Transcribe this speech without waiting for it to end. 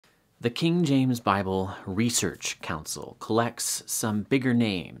The King James Bible Research Council collects some bigger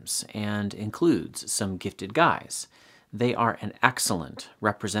names and includes some gifted guys. They are an excellent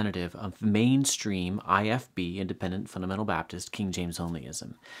representative of mainstream IFB, Independent Fundamental Baptist, King James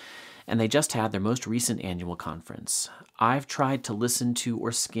Onlyism. And they just had their most recent annual conference. I've tried to listen to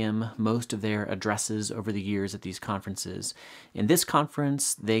or skim most of their addresses over the years at these conferences. In this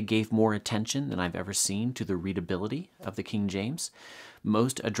conference, they gave more attention than I've ever seen to the readability of the King James.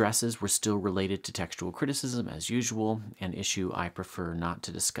 Most addresses were still related to textual criticism, as usual, an issue I prefer not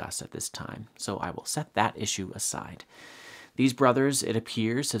to discuss at this time, so I will set that issue aside. These brothers, it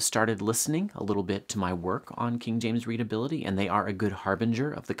appears, have started listening a little bit to my work on King James readability, and they are a good harbinger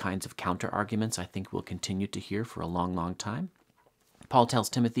of the kinds of counter-arguments I think we'll continue to hear for a long, long time. Paul tells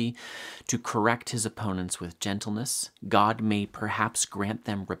Timothy to correct his opponents with gentleness. God may perhaps grant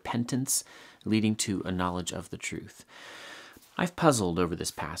them repentance, leading to a knowledge of the truth. I've puzzled over this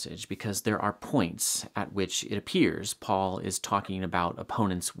passage because there are points at which it appears Paul is talking about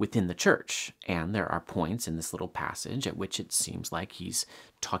opponents within the church, and there are points in this little passage at which it seems like he's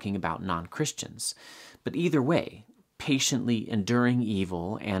talking about non-Christians. But either way, patiently enduring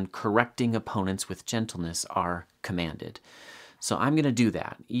evil and correcting opponents with gentleness are commanded. So I'm going to do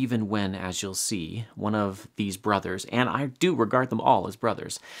that, even when, as you'll see, one of these brothers, and I do regard them all as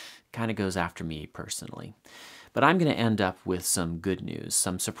brothers, kind of goes after me personally. But I'm going to end up with some good news,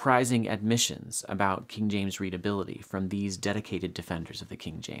 some surprising admissions about King James readability from these dedicated defenders of the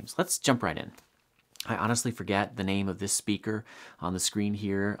King James. Let's jump right in. I honestly forget the name of this speaker on the screen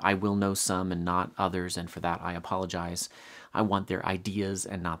here. I will know some and not others, and for that I apologize. I want their ideas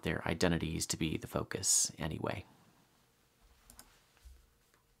and not their identities to be the focus anyway.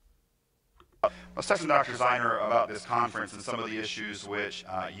 Let's talk to Dr. Zeiner about this conference and some of the issues which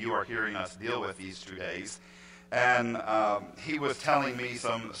you are hearing us deal with these 2 days. And he was telling me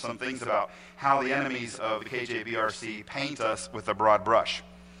some things about how the enemies of the KJBRC paint us with a broad brush.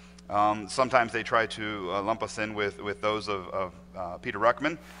 Sometimes they try to lump us in with those of Peter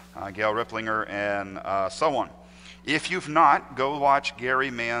Ruckman, Gail Ripplinger, and so on. If you've not, go watch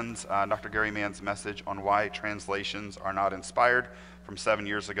Dr. Gary Mann's message on why translations are not inspired from 7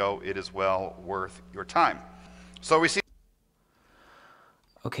 years ago. It is well worth your time. So we see.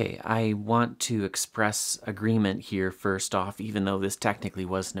 Okay, I want to express agreement here first off, even though this technically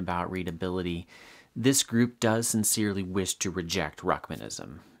wasn't about readability. This group does sincerely wish to reject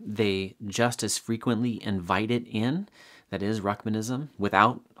Ruckmanism. They just as frequently invite it in, that is, Ruckmanism,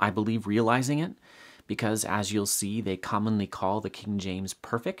 without, I believe, realizing it, because as you'll see, they commonly call the King James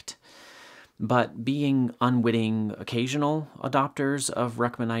perfect. But being unwitting occasional adopters of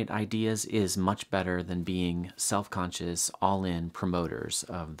Ruckmanite ideas is much better than being self-conscious, all-in promoters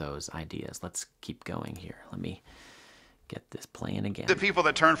of those ideas. Let's keep going here. Let me get this playing again. The people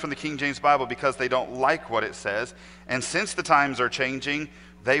that turn from the King James Bible because they don't like what it says, and since the times are changing,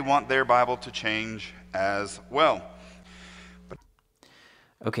 they want their Bible to change as well.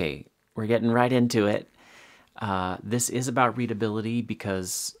 Okay, we're getting right into it. This is about readability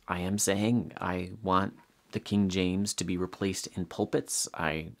because I am saying I want the King James to be replaced in pulpits.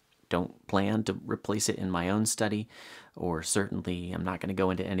 I don't plan to replace it in my own study, or certainly I'm not going to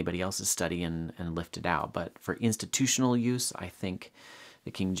go into anybody else's study and lift it out. But for institutional use, I think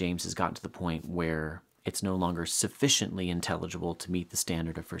the King James has gotten to the point where it's no longer sufficiently intelligible to meet the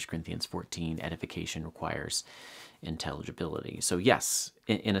standard of 1 Corinthians 14. Edification requires intelligibility. So yes,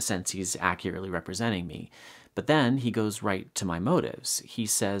 in a sense, he's accurately representing me. But then he goes right to my motives. He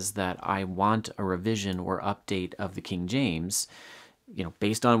says that I want a revision or update of the King James,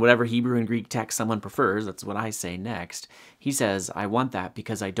 based on whatever Hebrew and Greek text someone prefers. That's what I say next. He says, I want that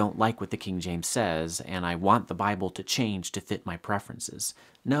because I don't like what the King James says, and I want the Bible to change to fit my preferences.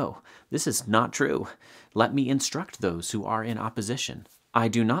 No, this is not true. Let me instruct those who are in opposition. I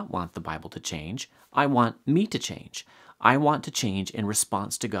do not want the Bible to change. I want me to change. I want to change in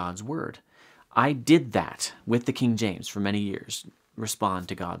response to God's word. I did that with the King James for many years, respond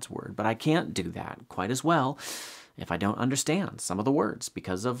to God's word, but I can't do that quite as well if I don't understand some of the words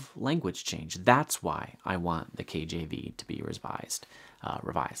because of language change. That's why I want the KJV to be revised.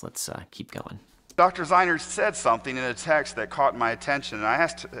 Let's keep going. Dr. Zeiner said something in a text that caught my attention, and I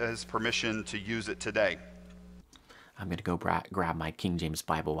asked his permission to use it today. I'm going to go grab my King James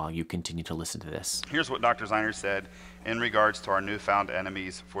Bible while you continue to listen to this. Here's what Dr. Zeiner said in regards to our newfound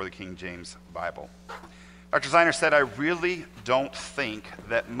enemies for the King James Bible. Dr. Zeiner said, I really don't think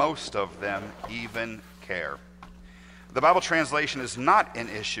that most of them even care. The Bible translation is not an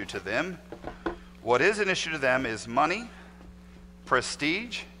issue to them. What is an issue to them is money,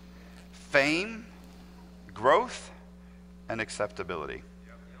 prestige, fame, growth, and acceptability.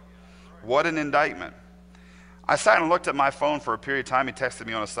 What an indictment. I sat and looked at my phone for a period of time. He texted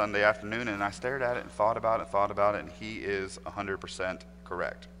me on a Sunday afternoon, and I stared at it and thought about it, and he is 100%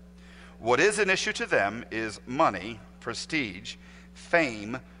 correct. What is an issue to them is money, prestige,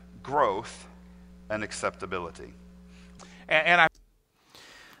 fame, growth, and acceptability.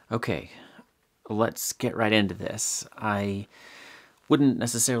 Okay, let's get right into this. I wouldn't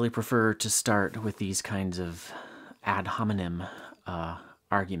necessarily prefer to start with these kinds of ad hominem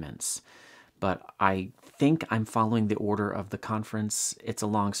arguments, but I think I'm following the order of the conference. It's a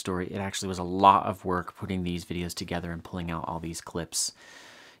long story. It actually was a lot of work putting these videos together and pulling out all these clips.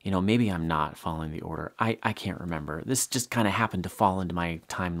 You know, maybe I'm not following the order. I can't remember. This just kind of happened to fall into my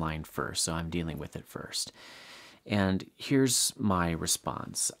timeline first, so I'm dealing with it first. And here's my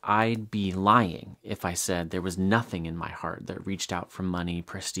response. I'd be lying if I said there was nothing in my heart that reached out for money,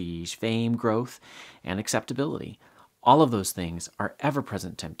 prestige, fame, growth, and acceptability. All of those things are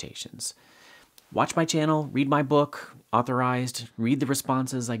ever-present temptations. Watch my channel, read my book, authorized, read the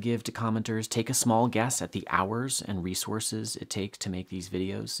responses I give to commenters, take a small guess at the hours and resources it takes to make these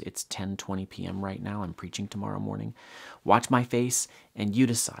videos. It's 10:20 p.m. right now. I'm preaching tomorrow morning. Watch my face, and you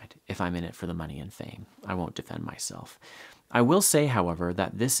decide if I'm in it for the money and fame. I won't defend myself. I will say, however,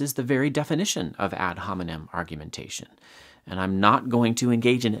 that this is the very definition of ad hominem argumentation. And I'm not going to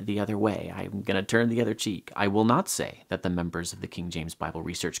engage in it the other way. I'm going to turn the other cheek. I will not say that the members of the King James Bible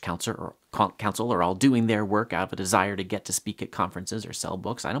Research Council are all doing their work out of a desire to get to speak at conferences or sell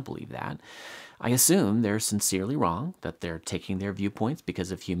books. I don't believe that. I assume they're sincerely wrong, that they're taking their viewpoints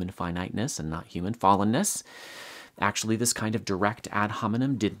because of human finiteness and not human fallenness. Actually, this kind of direct ad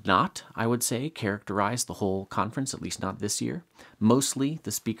hominem did not, I would say, characterize the whole conference, at least not this year. Mostly,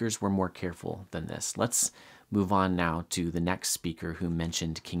 the speakers were more careful than this. Let's move on now to the next speaker who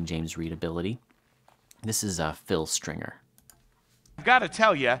mentioned King James readability. This is Phil Stringer. I've got to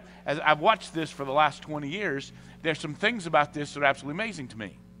tell you, as I've watched this for the last 20 years, there's some things about this that are absolutely amazing to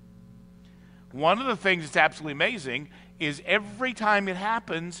me. One of the things that's absolutely amazing is every time it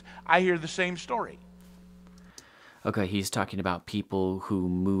happens, I hear the same story. Okay, he's talking about people who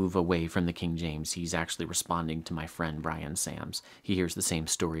move away from the King James. He's actually responding to my friend Brian Sams. He hears the same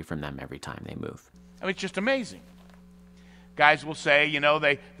story from them every time they move. I mean, it's just amazing. Guys will say, you know,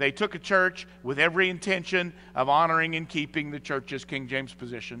 they took a church with every intention of honoring and keeping the church's King James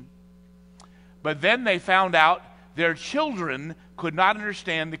position. But then they found out their children could not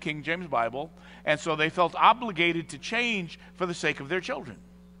understand the King James Bible, and so they felt obligated to change for the sake of their children.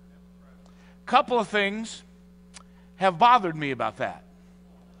 Couple of things have bothered me about that.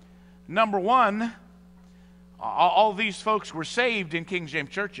 Number one, all these folks were saved in King James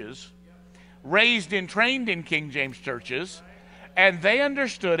churches, raised and trained in King James churches, and they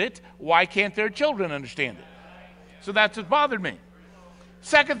understood it. Why can't their children understand it? So that's what bothered me.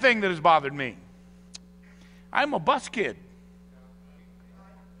 Second thing that has bothered me, I'm a bus kid.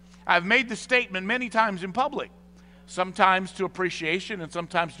 I've made the statement many times in public, sometimes to appreciation and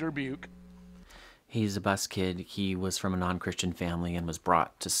sometimes to rebuke. He's a bus kid. He was from a non-Christian family and was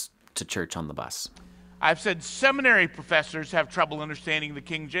brought to church on the bus. I've said seminary professors have trouble understanding the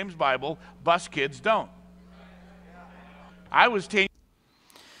King James Bible. Bus kids don't.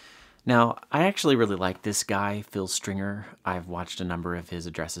 Now, I actually really like this guy, Phil Stringer. I've watched a number of his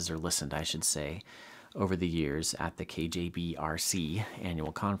addresses, or listened, I should say, over the years at the KJB RC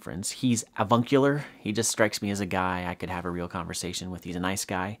annual conference. He's avuncular. He just strikes me as a guy I could have a real conversation with. He's a nice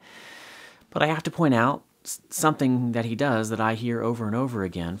guy. But I have to point out something that he does that I hear over and over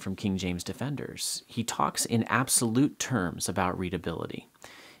again from King James defenders. He talks in absolute terms about readability.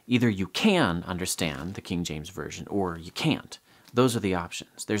 Either you can understand the King James Version or you can't. Those are the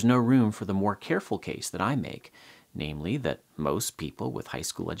options. There's no room for the more careful case that I make, namely that most people with high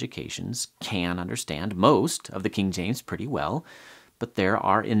school educations can understand most of the King James pretty well, but there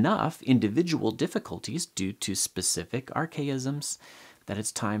are enough individual difficulties due to specific archaisms that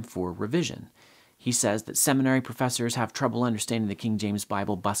it's time for revision. He says that seminary professors have trouble understanding the King James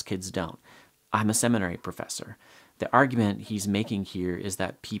Bible, bus kids don't. I'm a seminary professor. The argument he's making here is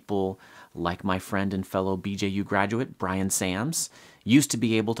that people like my friend and fellow BJU graduate, Brian Sams, used to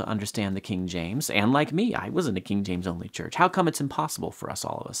be able to understand the King James, and like me, I was in a King James-only church. How come it's impossible for us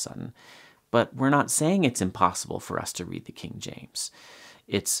all of a sudden? But we're not saying it's impossible for us to read the King James.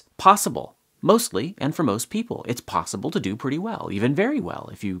 It's possible. Mostly, and for most people, it's possible to do pretty well, even very well,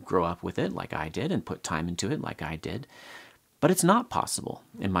 if you grow up with it like I did and put time into it like I did. But it's not possible,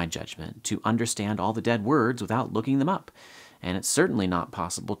 in my judgment, to understand all the dead words without looking them up. And it's certainly not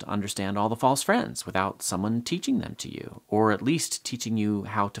possible to understand all the false friends without someone teaching them to you, or at least teaching you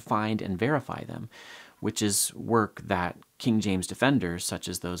how to find and verify them. which is work that King James defenders, such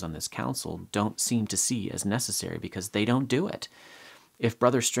as those on this council, don't seem to see as necessary because they don't do it. If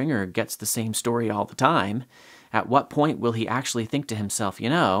Brother Stringer gets the same story all the time, at what point will he actually think to himself, you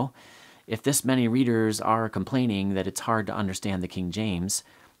know, if this many readers are complaining that it's hard to understand the King James,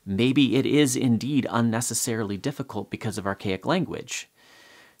 maybe it is indeed unnecessarily difficult because of archaic language.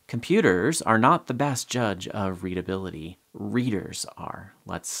 Computers are not the best judge of readability. Readers are.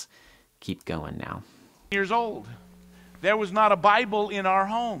 Let's keep going now. Years old. There was not a Bible in our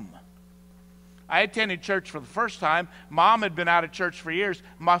home. I attended church for the first time. Mom had been out of church for years.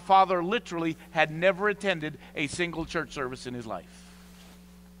 My father literally had never attended a single church service in his life.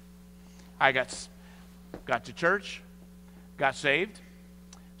 I got to church, got saved,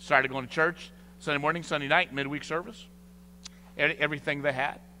 started going to church Sunday morning, Sunday night, midweek service, everything they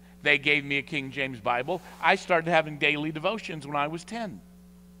had. They gave me a King James Bible. I started having daily devotions when I was 10.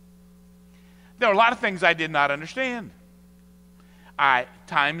 There were a lot of things I did not understand.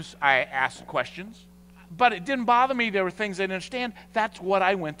 Times I asked questions, but it didn't bother me. There were things I didn't understand. That's what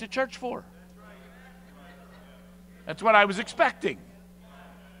I went to church for. That's what I was expecting.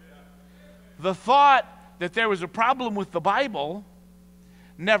 The thought that there was a problem with the Bible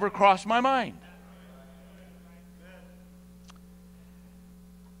never crossed my mind.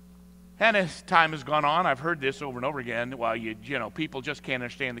 And as time has gone on, I've heard this over and over again. Well, you know, people just can't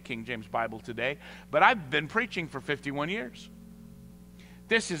understand the King James Bible today. But I've been preaching for 51 years.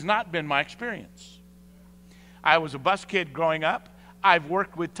 This has not been my experience. I was a bus kid growing up. I've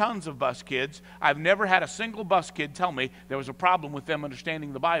worked with tons of bus kids. I've never had a single bus kid tell me there was a problem with them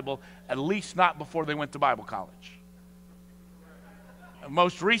understanding the Bible, at least not before they went to Bible college.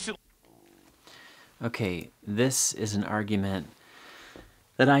 Most recently... Okay, this is an argument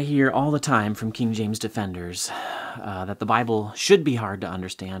that I hear all the time from King James defenders, that the Bible should be hard to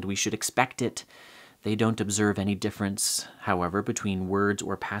understand. We should expect it. They don't observe any difference, however, between words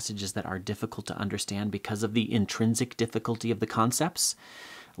or passages that are difficult to understand because of the intrinsic difficulty of the concepts,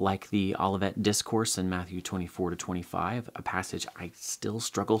 like the Olivet Discourse in Matthew 24-25, a passage I still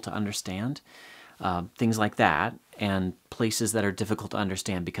struggle to understand. Things like that, and places that are difficult to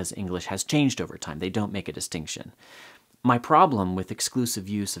understand because English has changed over time. They don't make a distinction. My problem with exclusive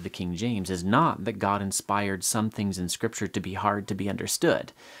use of the King James is not that God inspired some things in Scripture to be hard to be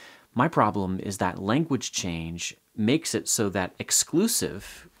understood. My problem is that language change makes it so that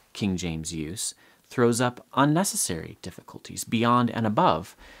exclusive King James use throws up unnecessary difficulties beyond and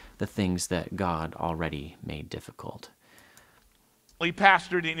above the things that God already made difficult. He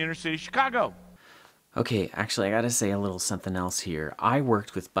pastored in inner city Chicago. Okay, actually, I gotta say a little something else here. I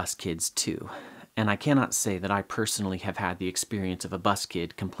worked with bus kids too, and I cannot say that I personally have had the experience of a bus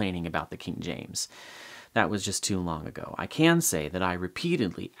kid complaining about the King James. That was just too long ago. I can say that I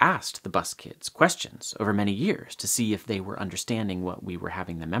repeatedly asked the bus kids questions over many years to see if they were understanding what we were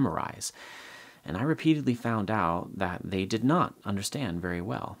having them memorize. And I repeatedly found out that they did not understand very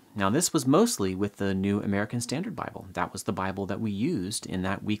well. Now, this was mostly with the New American Standard Bible. That was the Bible that we used in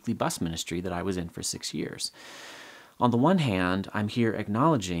that weekly bus ministry that I was in for 6 years. On the one hand, I'm here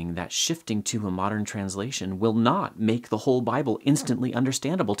acknowledging that shifting to a modern translation will not make the whole Bible instantly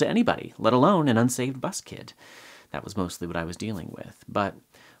understandable to anybody, let alone an unsaved bus kid. That was mostly what I was dealing with. But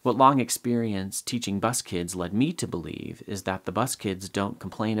what long experience teaching bus kids led me to believe is that the bus kids don't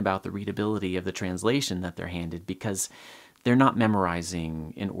complain about the readability of the translation that they're handed because they're not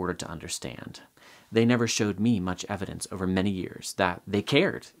memorizing in order to understand. They never showed me much evidence over many years that they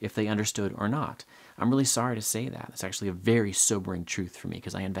cared if they understood or not. I'm really sorry to say that. It's actually a very sobering truth for me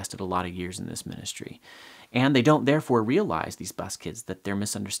because I invested a lot of years in this ministry. And they don't therefore realize, these bus kids, that they're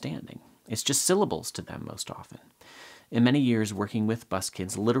misunderstanding. It's just syllables to them most often. In many years working with bus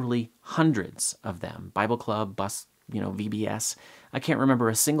kids, literally hundreds of them, Bible Club, bus, VBS, I can't remember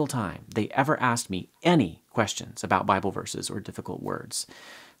a single time they ever asked me any questions about Bible verses or difficult words.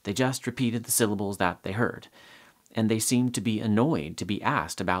 They just repeated the syllables that they heard. And they seemed to be annoyed to be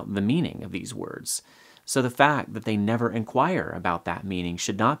asked about the meaning of these words. So the fact that they never inquire about that meaning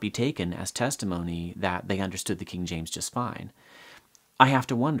should not be taken as testimony that they understood the King James just fine. I have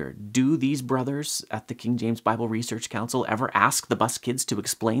to wonder, do these brothers at the King James Bible Research Council ever ask the bus kids to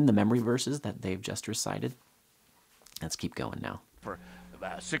explain the memory verses that they've just recited? Let's keep going now. For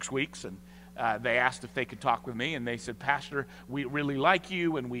about 6 weeks, and they asked if they could talk with me, and they said, "Pastor, we really like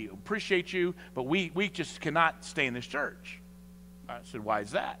you and we appreciate you, but we just cannot stay in this church." I said, "Why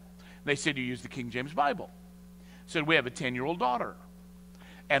is that?" They said, "You use the King James Bible." I said, "We have a 10-year-old daughter,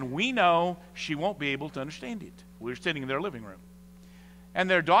 and we know she won't be able to understand it." We were sitting in their living room. And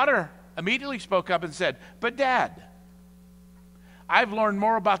their daughter immediately spoke up and said, "But Dad, I've learned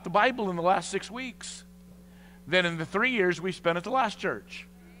more about the Bible in the last 6 weeks than in the 3 years we spent at the last church.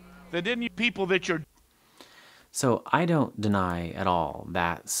 They didn't use people that you're... So I don't deny at all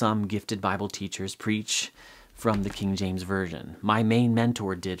that some gifted Bible teachers preach from the King James Version. My main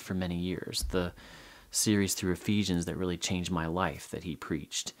mentor did for many years. The series through Ephesians that really changed my life that he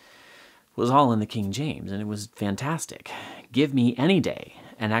preached was all in the King James, and it was fantastic. Give me any day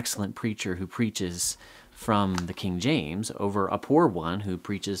an excellent preacher who preaches from the King James over a poor one who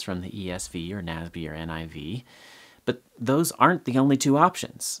preaches from the ESV or NASB or NIV. But those aren't the only two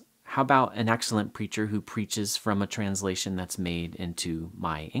options. How about an excellent preacher who preaches from a translation that's made into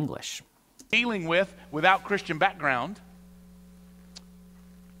my English? Dealing with without Christian background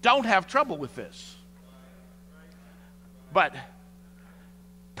don't have trouble with this. But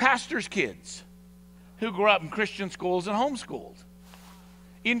pastors' kids who grew up in Christian schools and homeschooled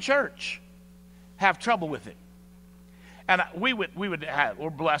in church have trouble with it. And we're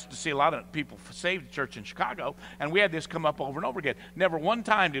blessed to see a lot of people saved at church in Chicago, and we had this come up over and over again. Never one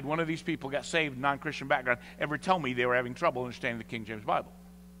time did one of these people got saved, non-Christian background, ever tell me they were having trouble understanding the King James Bible.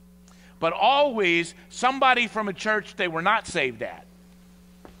 But always somebody from a church they were not saved at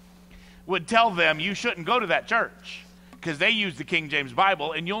would tell them, you shouldn't go to that church because they use the King James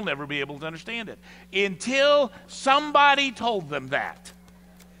Bible and you'll never be able to understand it. Until somebody told them that,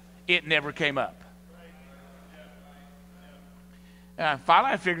 it never came up.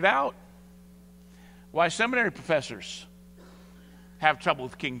 Finally, I figured out why seminary professors have trouble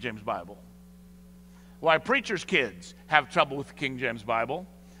with the King James Bible, why preachers' kids have trouble with the King James Bible,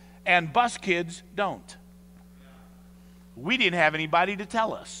 and bus kids don't. We didn't have anybody to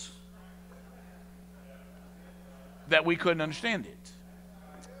tell us that we couldn't understand it.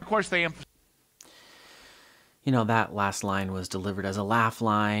 Of course, they emphasize. You know, that last line was delivered as a laugh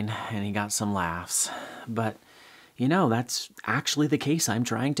line, and he got some laughs. But, you know, that's actually the case I'm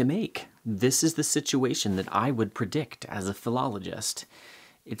trying to make. This is the situation that I would predict as a philologist.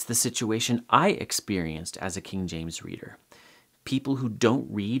 It's the situation I experienced as a King James reader. People who don't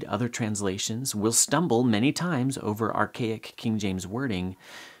read other translations will stumble many times over archaic King James wording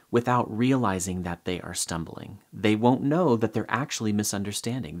without realizing that they are stumbling. They won't know that they're actually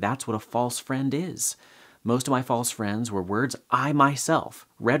misunderstanding. That's what a false friend is. Most of my false friends were words I myself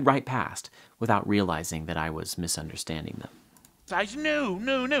read right past without realizing that I was misunderstanding them.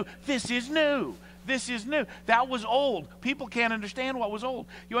 New. This is new. This is new. That was old. People can't understand what was old.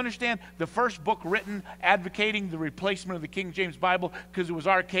 You understand the first book written advocating the replacement of the King James Bible because it was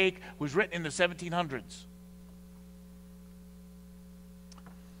archaic was written in the 1700s.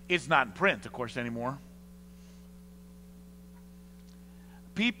 It's not in print, of course, anymore.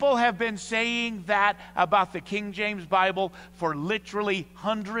 People have been saying that about the King James Bible for literally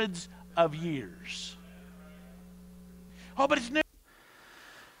hundreds of years. Oh, but it's new.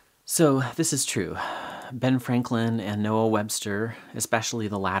 So this is true. Ben Franklin and Noah Webster, especially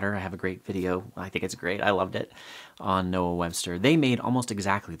the latter, I have a great video, I think it's great, I loved it, on Noah Webster. They made almost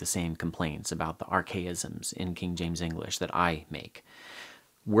exactly the same complaints about the archaisms in King James English that I make.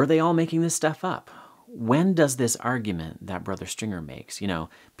 Were they all making this stuff up? When does this argument that Brother Stringer makes, you know,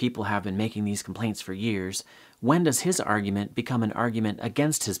 people have been making these complaints for years, when does his argument become an argument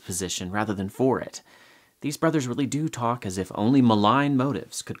against his position rather than for it? These brothers really do talk as if only malign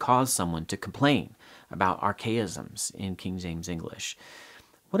motives could cause someone to complain about archaisms in King James English.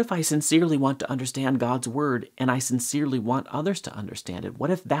 What if I sincerely want to understand God's word and I sincerely want others to understand it?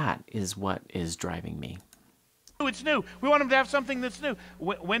 What if that is what is driving me? It's new. We want them to have something that's new.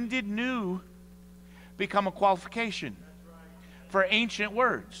 When did new become a qualification for ancient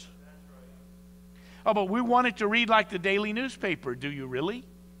words? Oh, but we want it to read like the daily newspaper. Do you really?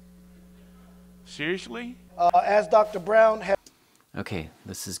 Seriously? As Dr. Brown has... Okay,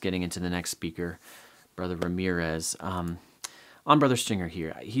 this is getting into the next speaker, Brother Ramirez. On Brother Stringer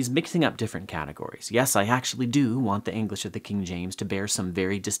here, he's mixing up different categories. Yes, I actually do want the English of the King James to bear some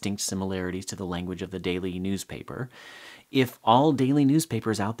very distinct similarities to the language of the daily newspaper. If all daily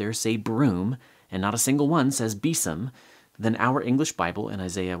newspapers out there say broom, and not a single one says besom, then our English Bible in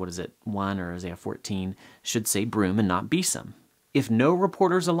Isaiah, 1 or Isaiah 14, should say broom and not besom. If no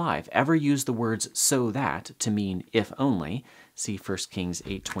reporters alive ever use the words so that to mean if only, see 1 Kings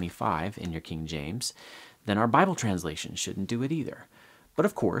 8:25 in your King James, then our Bible translation shouldn't do it either. But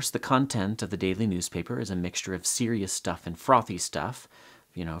of course, the content of the daily newspaper is a mixture of serious stuff and frothy stuff,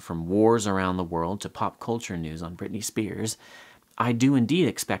 you know, from wars around the world to pop culture news on Britney Spears. I do indeed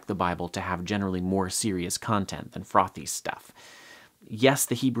expect the Bible to have generally more serious content than frothy stuff. Yes,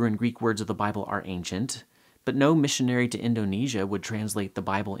 the Hebrew and Greek words of the Bible are ancient, but no missionary to Indonesia would translate the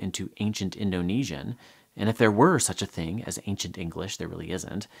Bible into ancient Indonesian. And if there were such a thing as ancient English, there really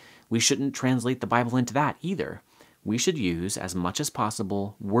isn't, we shouldn't translate the Bible into that either. We should use, as much as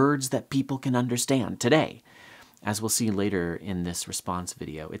possible, words that people can understand today. As we'll see later in this response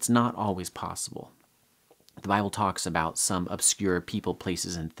video, it's not always possible. The Bible talks about some obscure people,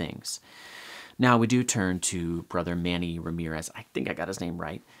 places, and things. Now we do turn to Brother Manny Ramirez, I think I got his name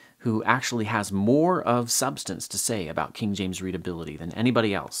right, who actually has more of substance to say about King James readability than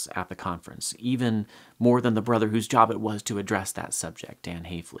anybody else at the conference, even more than the brother whose job it was to address that subject, Dan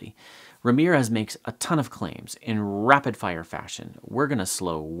Hafley. Ramirez makes a ton of claims in rapid-fire fashion. We're going to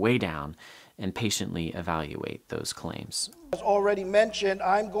slow way down and patiently evaluate those claims. As already mentioned,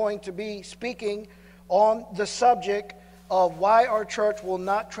 I'm going to be speaking on the subject of why our church will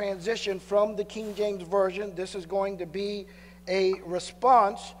not transition from the King James Version. This is going to be a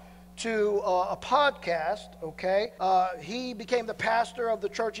response to a podcast, okay? He became the pastor of the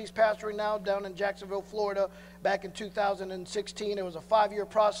church he's pastoring now down in Jacksonville, Florida, back in 2016. It was a 5-year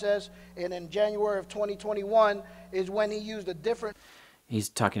process, and in January of 2021 is when he used a different... He's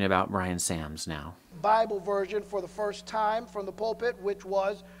talking about Brian Sams now. Bible version for the first time from the pulpit, which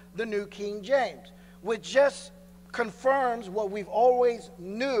was the New King James, which just confirms what we've always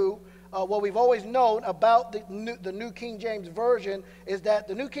knew. What we've always known about the New King James Version is that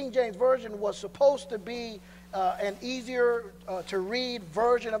the New King James Version was supposed to be an easier to read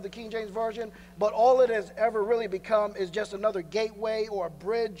version of the King James Version, but all it has ever really become is just another gateway or a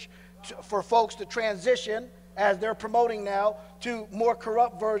bridge for folks to transition, as they're promoting now, to more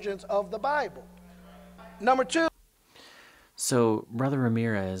corrupt versions of the Bible. Number two. So Brother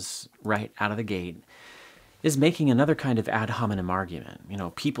Ramirez, right out of the gate, is making another kind of ad hominem argument. You know,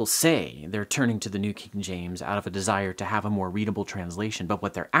 people say they're turning to the New King James out of a desire to have a more readable translation, but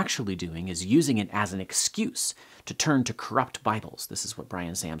what they're actually doing is using it as an excuse to turn to corrupt Bibles. This is what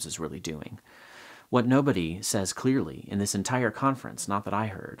Brian Sams is really doing. What nobody says clearly in this entire conference, not that I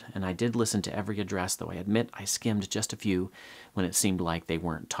heard, and I did listen to every address, though I admit I skimmed just a few when it seemed like they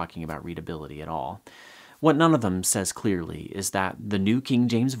weren't talking about readability at all. What none of them says clearly is that the New King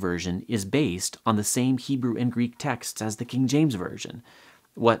James Version is based on the same Hebrew and Greek texts as the King James Version.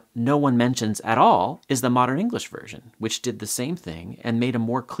 What no one mentions at all is the Modern English Version, which did the same thing and made a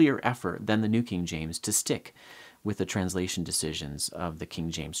more clear effort than the New King James to stick with the translation decisions of the King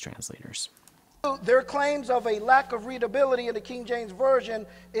James translators. Their claims of a lack of readability in the King James Version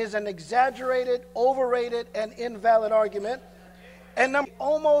is an exaggerated, overrated, and invalid argument. And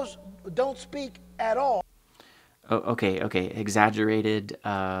almost don't speak at all. Oh, okay. Exaggerated,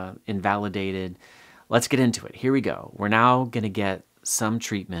 invalidated. Let's get into it. Here we go. We're now going to get some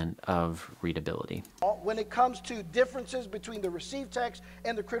treatment of readability. When it comes to differences between the received text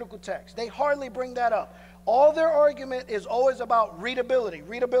and the critical text, they hardly bring that up. All their argument is always about readability,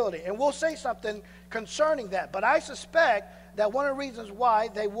 and we'll say something concerning that. But I suspect that one of the reasons why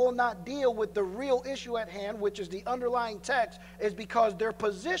they will not deal with the real issue at hand, which is the underlying text, is because their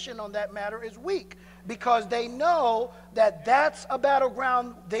position on that matter is weak. Because they know that that's a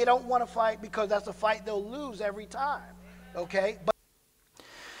battleground they don't want to fight, because that's a fight they'll lose every time. Okay? But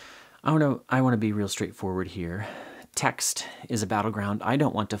I want to be real straightforward here. Text is a battleground I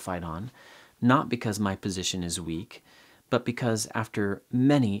don't want to fight on, not because my position is weak, but because after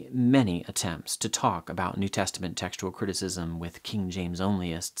many, many attempts to talk about New Testament textual criticism with King James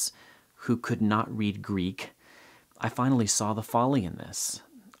onlyists who could not read Greek, I finally saw the folly in this.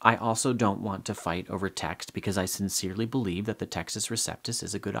 I also don't want to fight over text because I sincerely believe that the Textus Receptus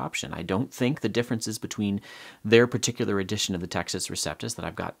is a good option. I don't think the differences between their particular edition of the Textus Receptus, that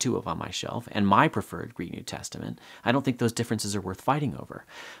I've got 2 of on my shelf, and my preferred Greek New Testament, I don't think those differences are worth fighting over.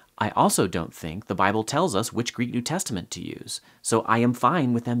 I also don't think the Bible tells us which Greek New Testament to use, so I am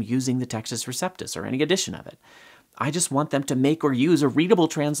fine with them using the Textus Receptus or any edition of it. I just want them to make or use a readable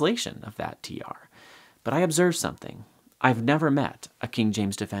translation of that TR. But I observed something. I've never met a King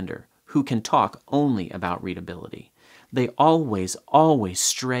James defender who can talk only about readability. They always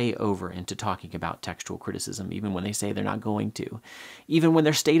stray over into talking about textual criticism, even when they say they're not going to, even when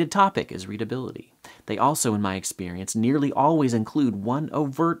their stated topic is readability. They also, in my experience, nearly always include one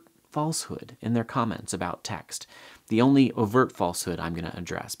overt falsehood in their comments about text. The only overt falsehood I'm going to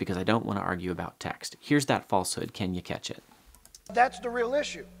address, because I don't want to argue about text. Here's that falsehood. Can you catch it? that's the real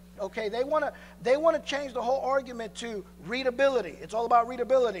issue. Okay, they want to change the whole argument to readability. It's all about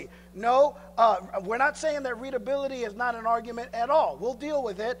readability. No, we're not saying that readability is not an argument at all. We'll deal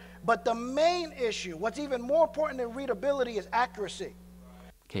with it. But the main issue, what's even more important than readability, is accuracy.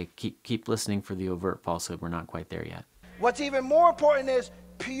 Okay, keep listening for the overt falsehood. We're not quite there yet. What's even more important is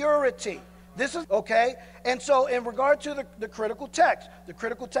purity. This is, okay? And so in regard to the critical text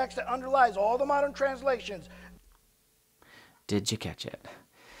that underlies all the modern translations. Did you catch it?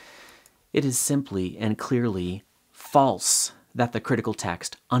 It is simply and clearly false that the critical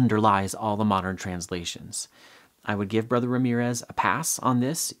text underlies all the modern translations. I would give Brother Ramirez a pass on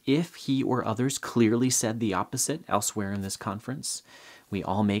this if he or others clearly said the opposite elsewhere in this conference. We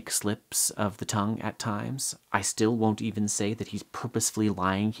all make slips of the tongue at times. I still won't even say that he's purposefully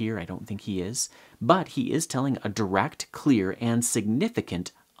lying here. I don't think he is. But he is telling a direct, clear, and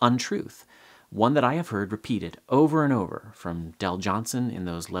significant untruth. One that I have heard repeated over and over from Del Johnson in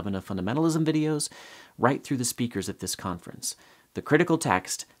those Leaven of Fundamentalism videos, right through the speakers at this conference. The critical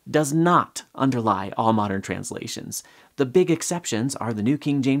text does not underlie all modern translations. The big exceptions are the New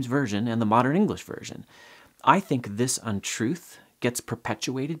King James Version and the Modern English Version. I think this untruth gets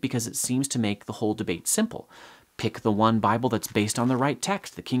perpetuated because it seems to make the whole debate simple. Pick the one Bible that's based on the right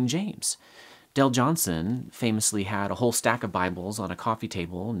text, the King James. Del Johnson famously had a whole stack of Bibles on a coffee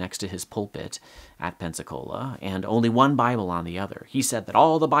table next to his pulpit at Pensacola, and only one Bible on the other. He said that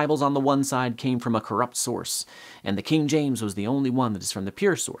all the Bibles on the one side came from a corrupt source, and the King James was the only one that is from the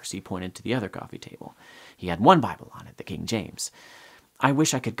pure source. He pointed to the other coffee table. He had one Bible on it, the King James. I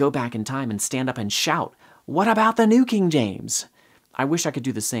wish I could go back in time and stand up and shout, "What about the New King James?" I wish I could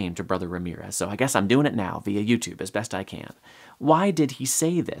do the same to Brother Ramirez, so I guess I'm doing it now via YouTube as best I can. Why did he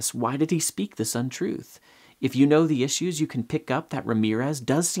say this? Why did he speak this untruth? If you know the issues, you can pick up that Ramirez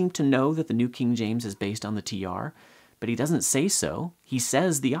does seem to know that the New King James is based on the TR, but he doesn't say so. He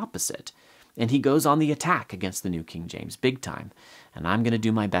says the opposite. And he goes on the attack against the New King James big time. And I'm going to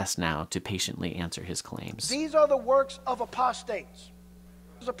do my best now to patiently answer his claims. These are the works of apostates.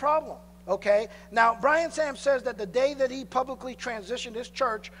 There's a problem. Okay, now Brian Sam says that the day that he publicly transitioned his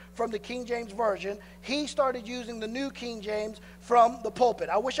church from the King James Version, he started using the New King James from the pulpit.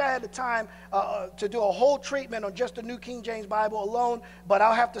 I wish I had the time to do a whole treatment on just the New King James Bible alone, but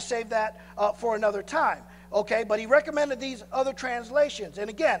I'll have to save that for another time. Okay, but he recommended these other translations. And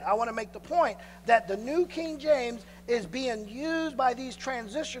again, I want to make the point that the New King James is being used by these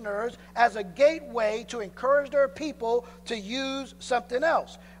transitioners as a gateway to encourage their people to use something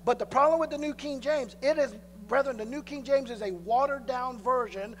else. But the problem with the New King James, brethren, the New King James is a watered-down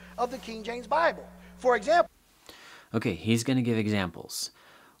version of the King James Bible. For example... Okay, he's going to give examples.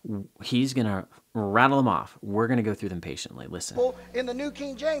 He's going to rattle them off. We're going to go through them patiently. Listen. In the New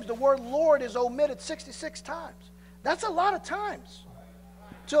King James, the word Lord is omitted 66 times. That's a lot of times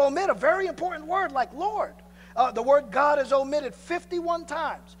to omit a very important word like Lord. The word God is omitted 51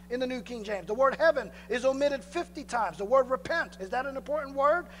 times in the New King James. The word heaven is omitted 50 times. The word repent, is that an important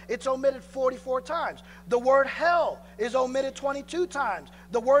word? It's omitted 44 times. The word hell is omitted 22 times.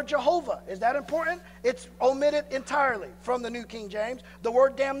 The word Jehovah, is that important? It's omitted entirely from the New King James. The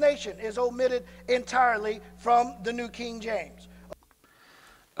word damnation is omitted entirely from the New King James.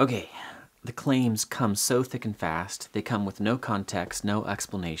 Okay, the claims come so thick and fast. They come with no context, no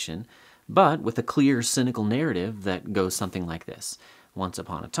explanation, but with a clear, cynical narrative that goes something like this. Once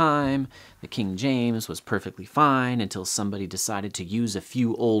upon a time, the King James was perfectly fine until somebody decided to use a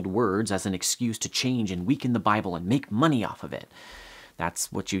few old words as an excuse to change and weaken the Bible and make money off of it.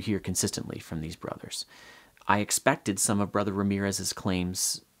 That's what you hear consistently from these brothers. I expected some of Brother Ramirez's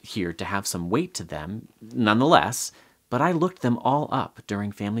claims here to have some weight to them, nonetheless, but I looked them all up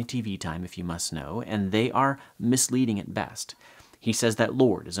during family TV time, if you must know, and they are misleading at best. He says that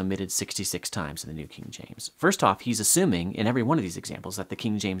Lord is omitted 66 times in the New King James. First off, he's assuming in every one of these examples that the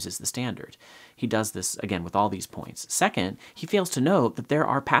King James is the standard. He does this, again, with all these points. Second, he fails to note that there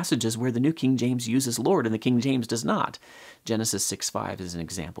are passages where the New King James uses Lord and the King James does not. Genesis 6:5 is an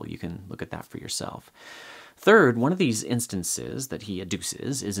example. You can look at that for yourself. Third, one of these instances that he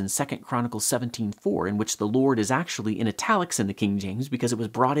adduces is in 2 Chronicles 17:4, in which the Lord is actually in italics in the King James because it was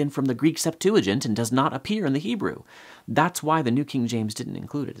brought in from the Greek Septuagint and does not appear in the Hebrew. That's why the New King James didn't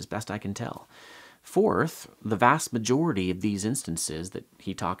include it, as best I can tell. Fourth, the vast majority of these instances that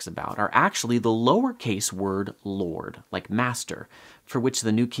he talks about are actually the lowercase word Lord, like master, for which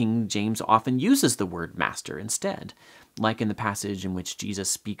the New King James often uses the word master instead, like in the passage in which Jesus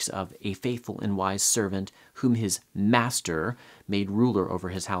speaks of a faithful and wise servant whom his master made ruler over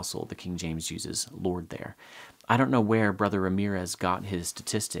his household. The King James uses Lord there. I don't know where Brother Ramirez got his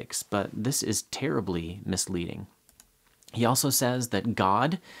statistics, but this is terribly misleading. He also says that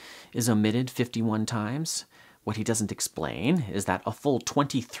God is omitted 51 times. What he doesn't explain is that a full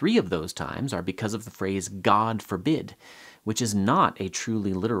 23 of those times are because of the phrase God forbid, which is not a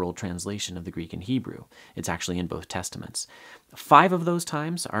truly literal translation of the Greek and Hebrew. It's actually in both Testaments. 5 of those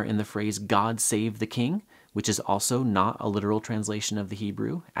times are in the phrase God save the king, which is also not a literal translation of the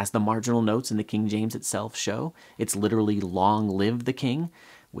Hebrew. As the marginal notes in the King James itself show, it's literally "long live the king,"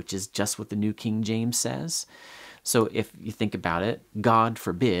 which is just what the New King James says. So if you think about it, God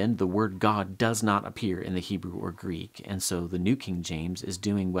forbid, the word God does not appear in the Hebrew or Greek, and so the New King James is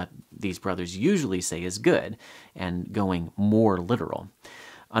doing what these brothers usually say is good, and going more literal.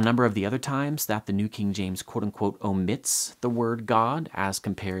 A number of the other times that the New King James quote-unquote omits the word God as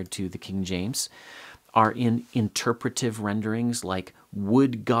compared to the King James are in interpretive renderings like,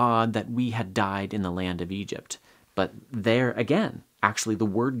 "Would God that we had died in the land of Egypt." But there again, actually the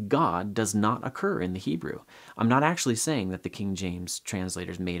word God does not occur in the Hebrew. I'm not actually saying that the King James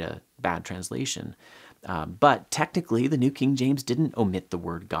translators made a bad translation, but technically the New King James didn't omit the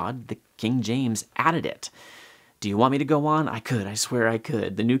word God. The King James added it. Do you want me to go on? I could. I swear I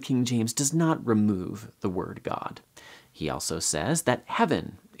could. The New King James does not remove the word God. He also says that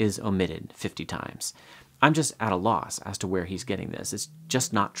heaven is omitted 50 times. I'm just at a loss as to where he's getting this. It's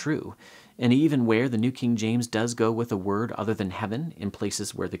just not true. And even where the New King James does go with a word other than heaven in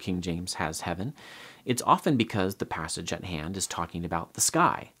places where the King James has heaven, it's often because the passage at hand is talking about the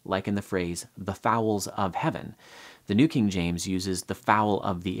sky, like in the phrase, "the fowls of heaven." The New King James uses "the fowl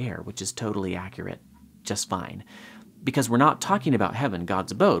of the air," which is totally accurate, just fine. Because we're not talking about heaven,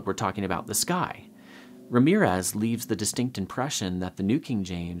 God's abode, we're talking about the sky. Ramirez leaves the distinct impression that the New King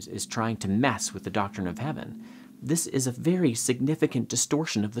James is trying to mess with the doctrine of heaven. This is a very significant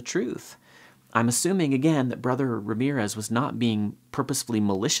distortion of the truth. I'm assuming again that Brother Ramirez was not being purposefully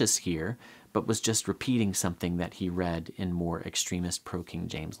malicious here, but was just repeating something that he read in more extremist pro-King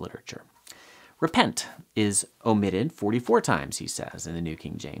James literature. Repent is omitted 44 times, he says, in the New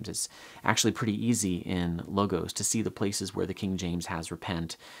King James. It's actually pretty easy in Logos to see the places where the King James has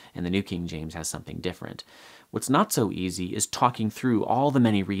repent and the New King James has something different. What's not so easy is talking through all the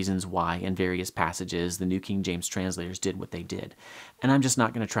many reasons why in various passages the New King James translators did what they did. And I'm just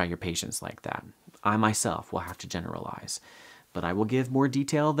not going to try your patience like that. I myself will have to generalize. But I will give more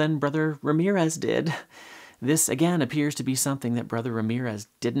detail than Brother Ramirez did. This, again, appears to be something that Brother Ramirez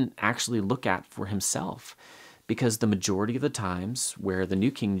didn't actually look at for himself, because the majority of the times where the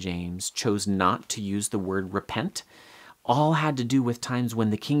New King James chose not to use the word repent all had to do with times when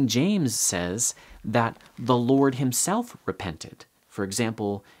the King James says that the Lord himself repented. For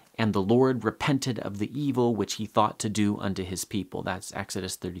example, "And the Lord repented of the evil which he thought to do unto his people." That's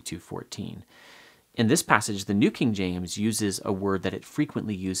Exodus 32:14. In this passage, the New King James uses a word that it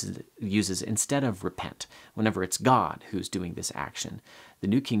frequently uses instead of repent, whenever it's God who's doing this action. The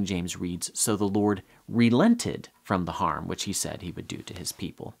New King James reads, "So the Lord relented from the harm which he said he would do to his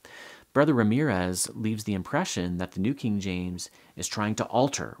people." Brother Ramirez leaves the impression that the New King James is trying to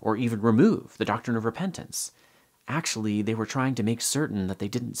alter or even remove the doctrine of repentance. Actually, they were trying to make certain that they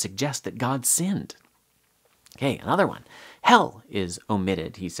didn't suggest that God sinned. Okay, another one. Hell is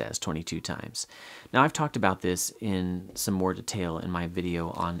omitted, he says, 22 times. Now, I've talked about this in some more detail in my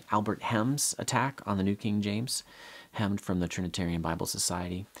video on Albert Hem's attack on the New King James, Hem from the Trinitarian Bible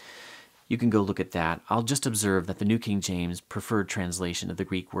Society. You can go look at that. I'll just observe that the New King James preferred translation of the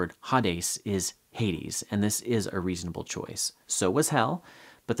Greek word Hades is Hades, and this is a reasonable choice. So was hell,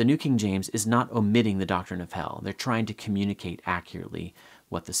 but the New King James is not omitting the doctrine of hell. They're trying to communicate accurately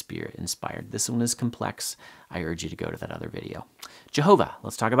what the Spirit inspired. This one is complex. I urge you to go to that other video. Jehovah,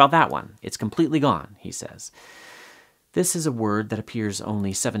 let's talk about that one. It's completely gone, he says. This is a word that appears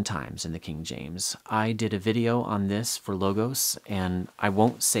only 7 times in the King James. I did a video on this for Logos, and I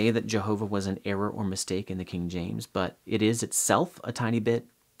won't say that Jehovah was an error or mistake in the King James, but it is itself a tiny bit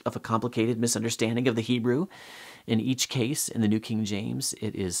of a complicated misunderstanding of the Hebrew. In each case, in the New King James,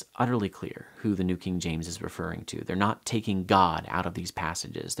 it is utterly clear who the New King James is referring to. They're not taking God out of these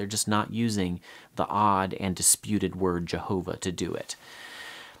passages. They're just not using the odd and disputed word Jehovah to do it.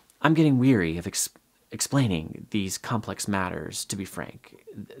 I'm getting weary of explaining these complex matters, to be frank.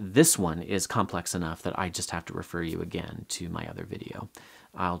 This one is complex enough that I just have to refer you again to my other video.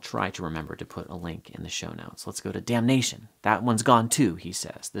 I'll try to remember to put a link in the show notes. Let's go to damnation. That one's gone too, he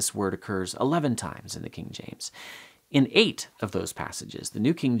says. This word occurs 11 times in the King James. In 8 of those passages, the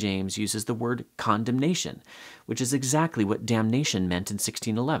New King James uses the word condemnation, which is exactly what damnation meant in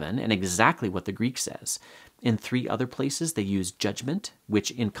 1611 and exactly what the Greek says. In 3 other places, they use judgment,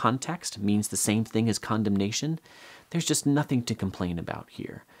 which in context means the same thing as condemnation. There's just nothing to complain about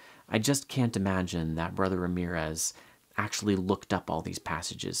here. I just can't imagine that Brother Ramirez actually looked up all these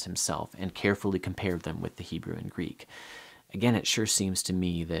passages himself and carefully compared them with the Hebrew and Greek. Again, it sure seems to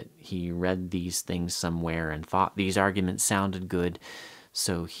me that he read these things somewhere and thought these arguments sounded good,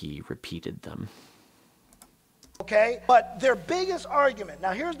 so he repeated them. Okay, but their biggest argument, now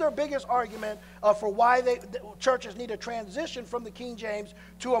here's their biggest argument for why churches need to transition from the King James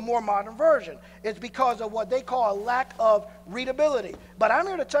to a more modern version. It's because of what they call a lack of readability. But I'm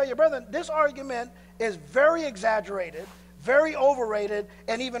here to tell you, brethren, this argument is very exaggerated, very overrated,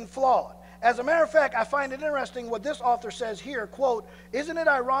 and even flawed. As a matter of fact, I find it interesting what this author says here, quote, "Isn't it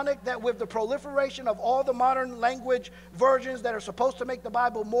ironic that with the proliferation of all the modern language versions that are supposed to make the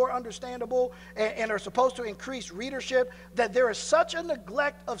Bible more understandable and are supposed to increase readership, that there is such a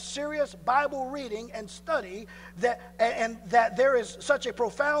neglect of serious Bible reading and study and that there is such a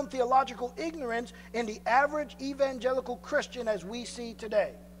profound theological ignorance in the average evangelical Christian as we see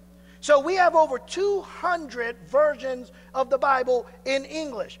today." So we have over 200 versions of the Bible in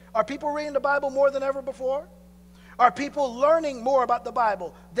English. Are people reading the Bible more than ever before? Are people learning more about the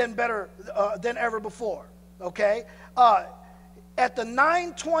Bible than ever before? Okay? At the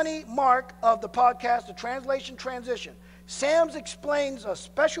 9:20 mark of the podcast, the translation transition, Sam's explains a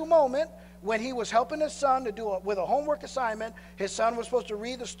special moment when he was helping his son to with a homework assignment. His son was supposed to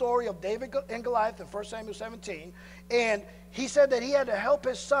read the story of David and Goliath in 1 Samuel 17. And he said that he had to help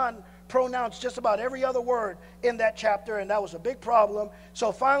his son pronounce just about every other word in that chapter, and that was a big problem.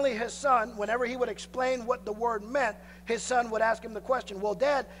 So finally his son, whenever he would explain what the word meant, his son would ask him the question, "Well,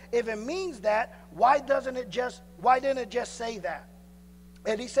 Dad, if it means that, why didn't it just say that?"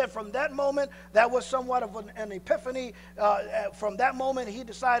 And he said from that moment, that was somewhat of an epiphany. From that moment, he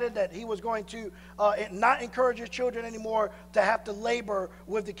decided that he was going to not encourage his children anymore to have to labor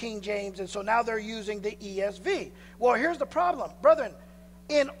with the King James. And so now they're using the ESV. Well, here's the problem, brethren.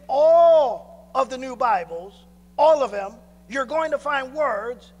 In all of the new Bibles, all of them, you're going to find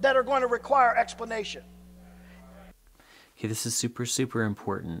words that are going to require explanation. Okay, this is super, super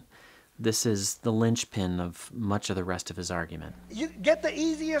important. This is the linchpin of much of the rest of his argument. You get the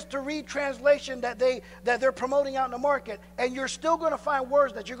easiest to read translation that they're promoting out in the market, and you're still going to find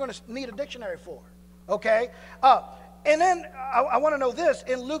words that you're going to need a dictionary for. Okay? And then I want to know this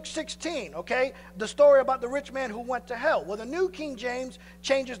in Luke 16, okay? The story about the rich man who went to hell. Well, the New King James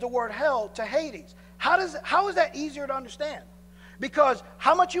changes the word hell to Hades. How is that easier to understand? Because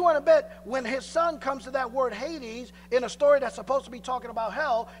how much you want to bet when his son comes to that word Hades in a story that's supposed to be talking about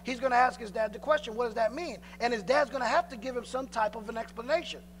hell, he's going to ask his dad the question, what does that mean? And his dad's going to have to give him some type of an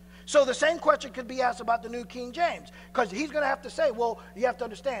explanation. So the same question could be asked about the New King James, because he's going to have to say, well, you have to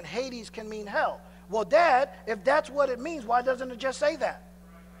understand, Hades can mean hell. Well, Dad, if that's what it means, why doesn't it just say that?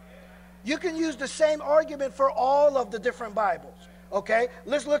 You can use the same argument for all of the different Bibles, okay?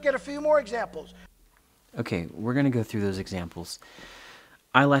 Let's look at a few more examples. Okay, we're going to go through those examples.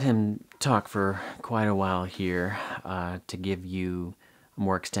 I let him talk for quite a while here to give you a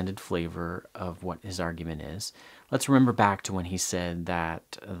more extended flavor of what his argument is. Let's remember back to when he said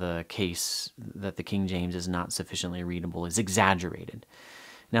that the case that the King James is not sufficiently readable is exaggerated.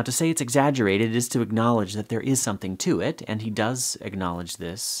 Now, to say it's exaggerated is to acknowledge that there is something to it, and he does acknowledge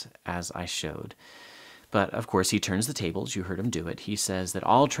this, as I showed. But, of course, he turns the tables. You heard him do it. He says that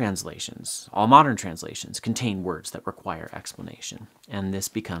all translations, all modern translations, contain words that require explanation, and this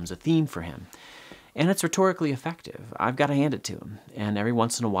becomes a theme for him. And it's rhetorically effective. I've got to hand it to him. And every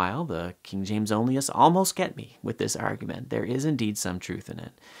once in a while, the King James onlyists almost get me with this argument. There is indeed some truth in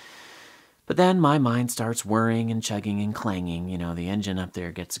it. But then my mind starts whirring and chugging and clanging. You know, the engine up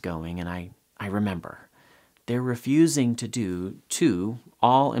there gets going, and I remember. They're refusing to do two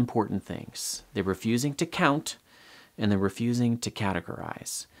all-important things. They're refusing to count, and they're refusing to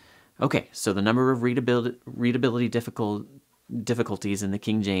categorize. Okay, so the number of readability difficulties in the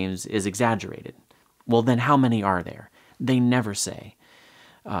King James is exaggerated. Well, then how many are there? They never say.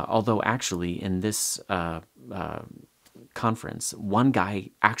 Although actually in this conference, one guy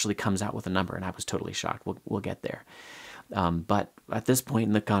actually comes out with a number, and I was totally shocked. We'll get there. But at this point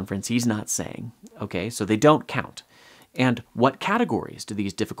in the conference, he's not saying. Okay, so they don't count. And what categories do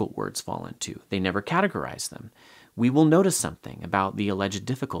these difficult words fall into? They never categorize them. We will notice something about the alleged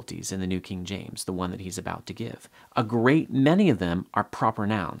difficulties in the New King James, the one that he's about to give. A great many of them are proper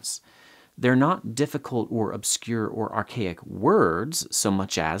nouns. They're not difficult or obscure or archaic words so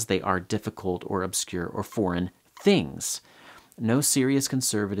much as they are difficult or obscure or foreign things. No serious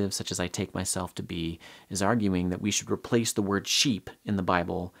conservative, such as I take myself to be, is arguing that we should replace the word sheep in the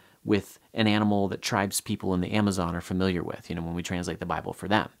Bible with an animal that tribes people in the Amazon are familiar with, when we translate the Bible for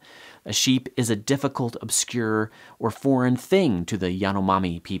them. A sheep is a difficult, obscure, or foreign thing to the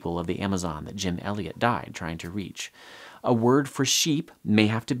Yanomami people of the Amazon that Jim Elliot died trying to reach. A word for sheep may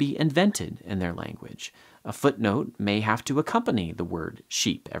have to be invented in their language. A footnote may have to accompany the word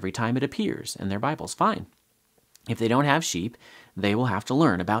sheep every time it appears in their Bibles. Fine. If they don't have sheep, they will have to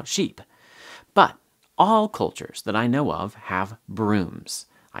learn about sheep. But all cultures that I know of have brooms.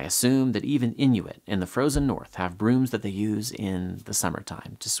 I assume that even Inuit in the frozen north have brooms that they use in the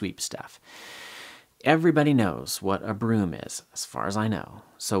summertime to sweep stuff. Everybody knows what a broom is, as far as I know.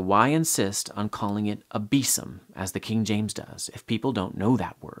 So why insist on calling it a besom, as the King James does, if people don't know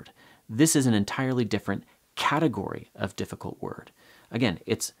that word? This is an entirely different category of difficult word. Again,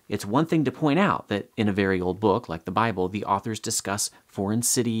 it's one thing to point out that in a very old book like the Bible, the authors discuss foreign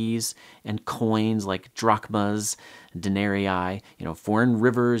cities and coins like drachmas, denarii, foreign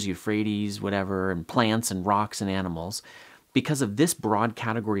rivers, Euphrates, whatever, and plants and rocks and animals. Because of this broad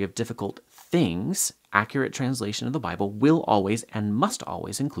category of difficult things, accurate translation of the Bible will always and must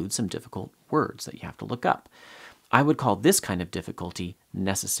always include some difficult words that you have to look up. I would call this kind of difficulty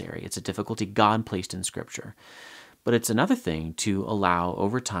necessary. It's a difficulty God placed in Scripture. But it's another thing to allow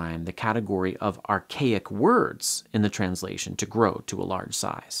over time the category of archaic words in the translation to grow to a large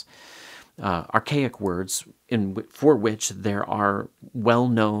size. Archaic words for which there are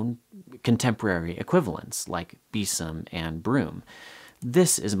well-known contemporary equivalents like besom and broom.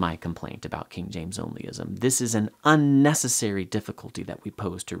 This is my complaint about King James onlyism. This is an unnecessary difficulty that we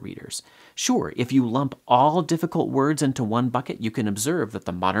pose to readers. Sure, if you lump all difficult words into one bucket, you can observe that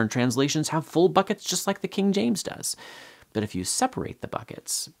the modern translations have full buckets just like the King James does. But if you separate the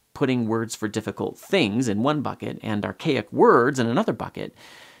buckets, putting words for difficult things in one bucket and archaic words in another bucket,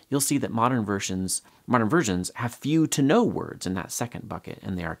 you'll see that modern versions have few to no words in that second bucket,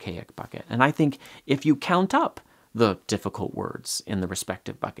 in the archaic bucket. And I think if you count up the difficult words in the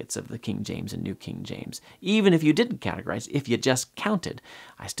respective buckets of the King James and New King James, even if you didn't categorize, if you just counted,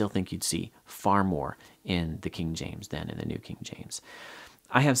 I still think you'd see far more in the King James than in the New King James.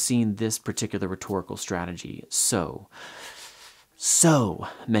 I have seen this particular rhetorical strategy so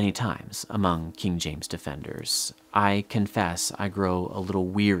many times among King James defenders. I confess I grow a little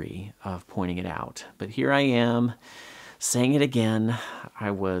weary of pointing it out, but here I am saying it again.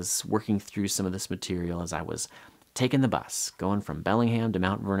 I was working through some of this material as I was taking the bus, going from Bellingham to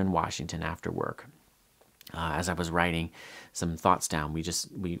Mount Vernon, Washington after work. As I was writing some thoughts down,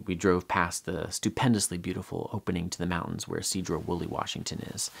 we drove past the stupendously beautiful opening to the mountains where Cedro-Woolley, Washington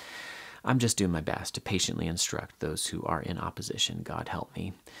is. I'm just doing my best to patiently instruct those who are in opposition. God help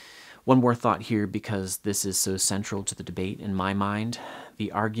me. One more thought here, because this is so central to the debate in my mind.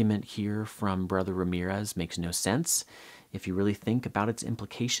 The argument here from Brother Ramirez makes no sense if you really think about its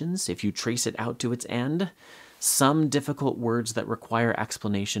implications, if you trace it out to its end. Some difficult words that require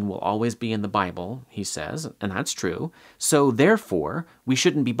explanation will always be in the Bible, he says, and that's true. So therefore, we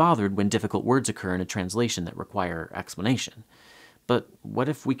shouldn't be bothered when difficult words occur in a translation that require explanation. But what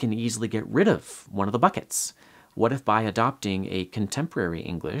if we can easily get rid of one of the buckets? What if by adopting a contemporary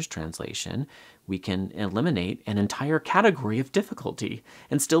English translation, we can eliminate an entire category of difficulty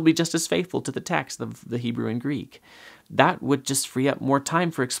and still be just as faithful to the text of the Hebrew and Greek? That would just free up more time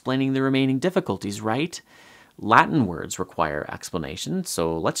for explaining the remaining difficulties, right? Latin words require explanation,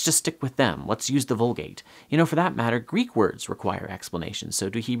 so let's just stick with them. Let's use the Vulgate. For that matter, Greek words require explanation, so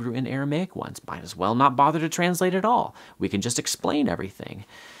do Hebrew and Aramaic ones. Might as well not bother to translate at all. We can just explain everything.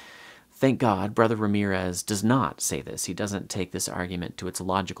 Thank God, Brother Ramirez does not say this. He doesn't take this argument to its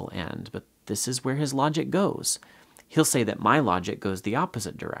logical end, but this is where his logic goes. He'll say that my logic goes the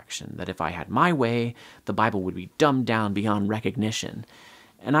opposite direction, that if I had my way, the Bible would be dumbed down beyond recognition.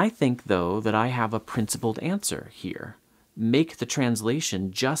 And I think, though, that I have a principled answer here. Make the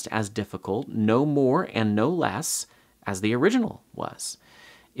translation just as difficult, no more and no less, as the original was.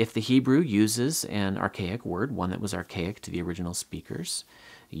 If the Hebrew uses an archaic word, one that was archaic to the original speakers,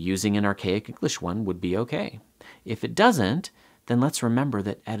 using an archaic English one would be okay. If it doesn't, then let's remember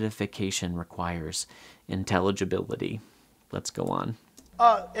that edification requires intelligibility. Let's go on.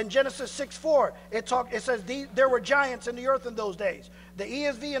 In Genesis 6:4, it says there were giants in the earth in those days. The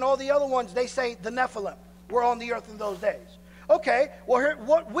ESV and all the other ones, they say the Nephilim were on the earth in those days. Okay,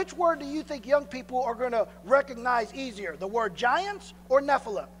 well, which word do you think young people are going to recognize easier, the word giants or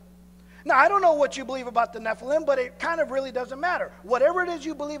Nephilim? Now, I don't know what you believe about the Nephilim, but it kind of really doesn't matter. Whatever it is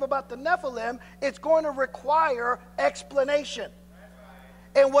you believe about the Nephilim, it's going to require explanation.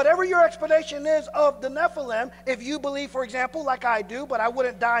 And whatever your explanation is of the Nephilim, if you believe, for example, like I do, but I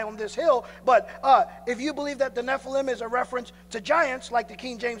wouldn't die on this hill, but if you believe that the Nephilim is a reference to giants, like the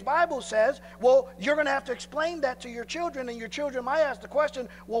King James Bible says, well, you're going to have to explain that to your children, and your children might ask the question,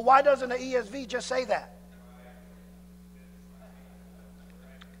 well, why doesn't the ESV just say that?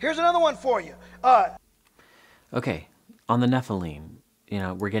 Here's another one for you. Okay, on the Nephilim,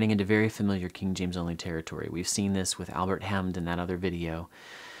 we're getting into very familiar King James only territory. We've seen this with Albert Hemd in that other video.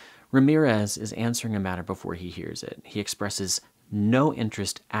 Ramirez is answering a matter before he hears it. He expresses no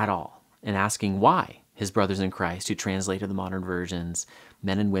interest at all in asking why his brothers in Christ who translated the modern versions,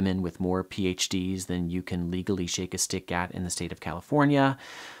 men and women with more PhDs than you can legally shake a stick at in the state of California,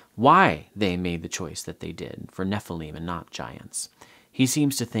 why they made the choice that they did for Nephilim and not giants. He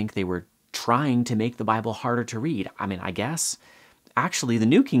seems to think they were trying to make the Bible harder to read. I mean, I guess. Actually, the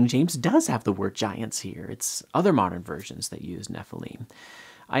New King James does have the word giants here. It's other modern versions that use Nephilim.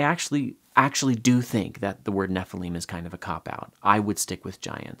 I actually do think that the word Nephilim is kind of a cop-out. I would stick with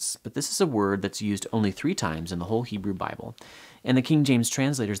giants. But this is a word that's used only 3 times in the whole Hebrew Bible. And the King James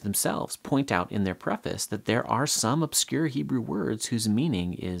translators themselves point out in their preface that there are some obscure Hebrew words whose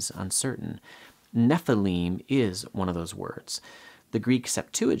meaning is uncertain. Nephilim is one of those words. The Greek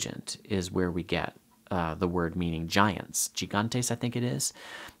Septuagint is where we get the word meaning giants, gigantes, I think it is,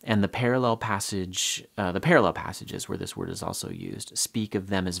 and the parallel passages where this word is also used speak of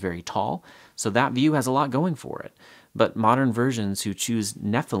them as very tall, so that view has a lot going for it. But modern versions who choose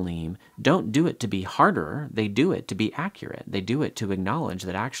Nephilim don't do it to be harder, they do it to be accurate. They do it to acknowledge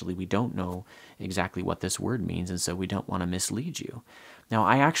that actually we don't know exactly what this word means, and so we don't want to mislead you. Now,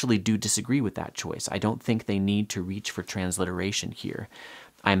 I actually do disagree with that choice. I don't think they need to reach for transliteration here.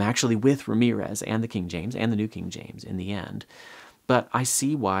 I'm actually with Ramirez and the King James and the New King James in the end. But I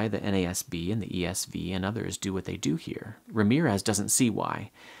see why the NASB and the ESV and others do what they do here. Ramirez doesn't see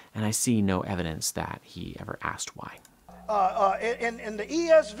why, and I see no evidence that he ever asked why. In the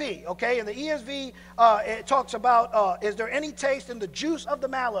ESV, okay, in the ESV, it talks about, is there any taste in the juice of the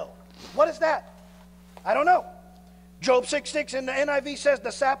mallow? What is that? I don't know. Job 6:6 in the NIV says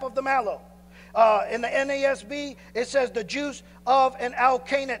the sap of the mallow. In the NASB, it says the juice of an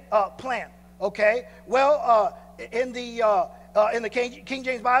alkanite plant. Okay. Well, in the King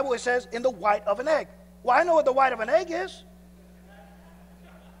James Bible, it says in the white of an egg. Well, I know what the white of an egg is.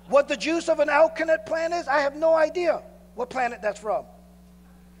 What the juice of an alkanite plant is, I have no idea what planet that's from.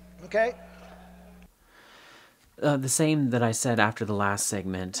 Okay. The same that I said after the last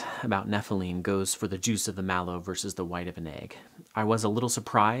segment about Nephilim goes for the juice of the mallow versus the white of an egg. I was a little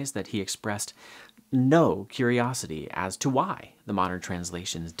surprised that he expressed no curiosity as to why the modern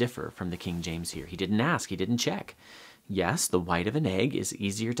translations differ from the King James here. He didn't ask, he didn't check. Yes, the white of an egg is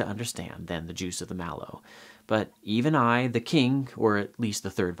easier to understand than the juice of the mallow. But even I, the king, or at least the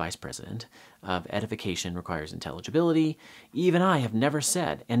third vice president, of edification requires intelligibility, even I have never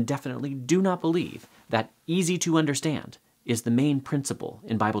said, and definitely do not believe, that easy to understand is the main principle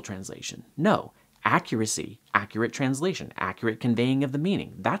in Bible translation. No, accuracy, accurate translation, accurate conveying of the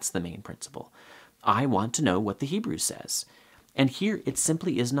meaning, that's the main principle. I want to know what the Hebrew says. And here it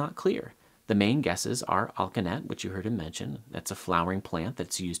simply is not clear. The main guesses are alkanet, which you heard him mention. That's a flowering plant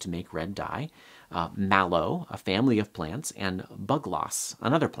that's used to make red dye. Mallow, a family of plants, and bugloss,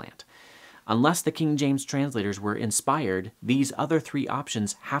 another plant. Unless the King James translators were inspired, these other 3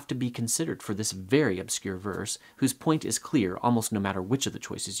 options have to be considered for this very obscure verse, whose point is clear almost no matter which of the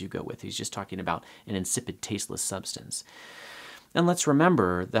choices you go with. He's just talking about an insipid, tasteless substance. And let's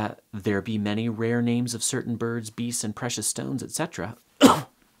remember that there be many rare names of certain birds, beasts, and precious stones, etc.,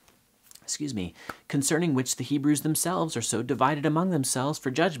 concerning which the Hebrews themselves are so divided among themselves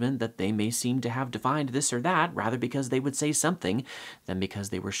for judgment that they may seem to have defined this or that rather because they would say something than because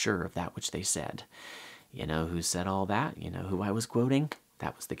they were sure of that which they said. You know who said all that? You know who I was quoting?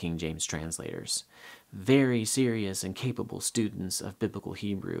 That was the King James translators. Very serious and capable students of biblical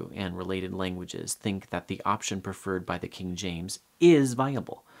Hebrew and related languages think that the option preferred by the King James is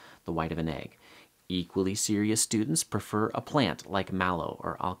viable, the white of an egg. Equally serious students prefer a plant like mallow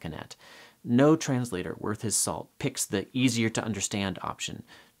or alkanet. No translator worth his salt picks the easier-to-understand option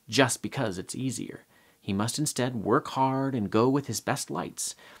just because it's easier. He must instead work hard and go with his best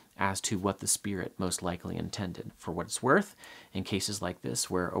lights as to what the Spirit most likely intended. For what it's worth, in cases like this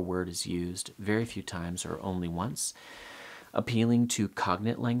where a word is used very few times or only once, appealing to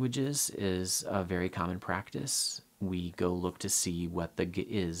cognate languages is a very common practice. We go look to see what the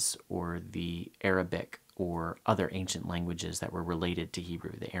Ge'ez or the Arabic or other ancient languages that were related to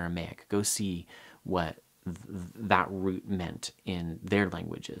Hebrew, the Aramaic. Go see what that root meant in their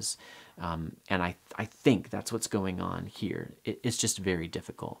languages. And I think that's what's going on here. It's just very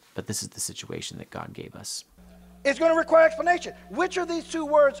difficult, but this is the situation that God gave us. It's going to require explanation. Which of these 2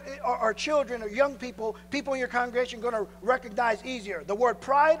 words are children or young people in your congregation going to recognize easier? The word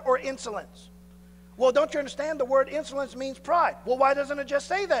pride or insolence? Well, don't you understand? The word insolence means pride. Well, why doesn't it just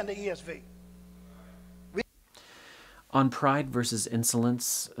say that in the ESV? On pride versus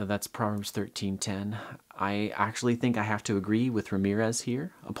insolence, that's Proverbs 13:10. I actually think I have to agree with Ramirez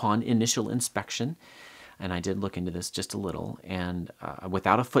here. Upon initial inspection, and I did look into this just a little, and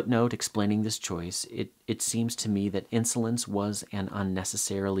without a footnote explaining this choice, it seems to me that insolence was an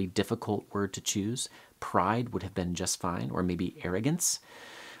unnecessarily difficult word to choose. Pride would have been just fine, or maybe arrogance.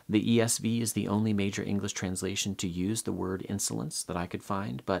 The ESV is the only major English translation to use the word insolence that I could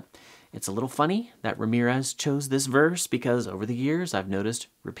find, but it's a little funny that Ramirez chose this verse because over the years I've noticed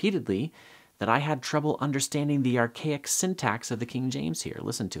repeatedly that I had trouble understanding the archaic syntax of the King James here.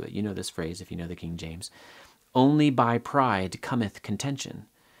 Listen to it. You know this phrase if you know the King James. Only by pride cometh contention.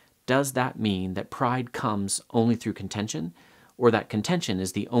 Does that mean that pride comes only through contention, or that contention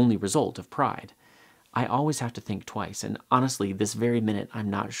is the only result of pride? I always have to think twice, and honestly, this very minute, I'm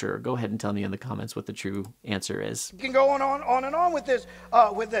not sure. Go ahead and tell me in the comments what the true answer is. You can go on and on with this.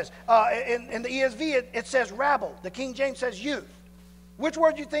 In the ESV, it says rabble. The King James says youth. Which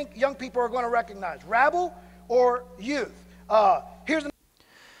word do you think young people are going to recognize, rabble or youth?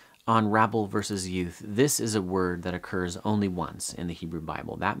 On rabble versus youth, this is a word that occurs only once in the Hebrew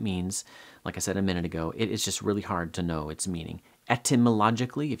Bible. That means, like I said a minute ago, it is just really hard to know its meaning.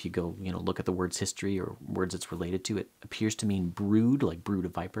 Etymologically, if you go, look at the word's history or words it's related to, it appears to mean brood, like brood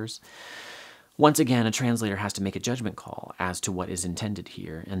of vipers. Once again, a translator has to make a judgment call as to what is intended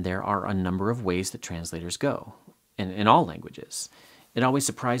here, and there are a number of ways that translators go, in all languages. It always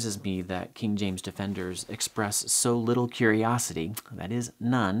surprises me that King James defenders express so little curiosity, that is,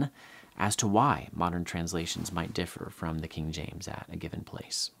 none, as to why modern translations might differ from the King James at a given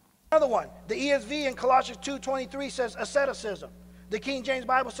place. Another one, the ESV in Colossians 2:23 says asceticism. The King James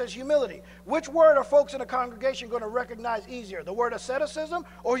Bible says humility. Which word are folks in the congregation going to recognize easier, the word asceticism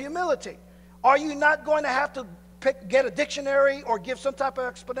or humility? Are you not going to have to get a dictionary or give some type of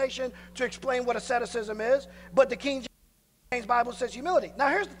explanation to explain what asceticism is? But the King James Bible says humility. Now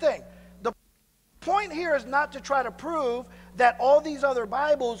here's the thing. The point here is not to try to prove that all these other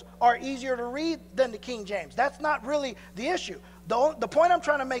Bibles are easier to read than the King James. That's not really the issue. The point I'm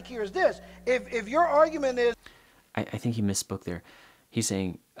trying to make here is this. If your argument is... I think he misspoke there. He's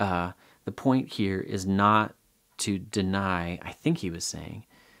saying the point here is not to deny, I think he was saying,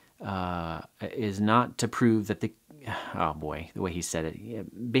 is not to prove that the... Oh boy, the way he said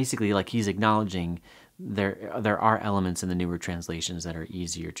it. Basically, like he's acknowledging there are elements in the newer translations that are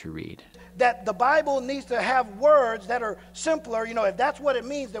easier to read. That the Bible needs to have words that are simpler. If that's what it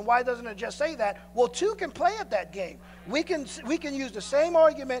means, then why doesn't it just say that? Well, two can play at that game. We can use the same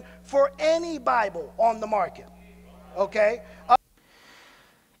argument for any Bible on the market. Okay?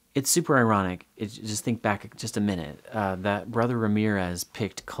 It's super ironic. Just think back just a minute. That Brother Ramirez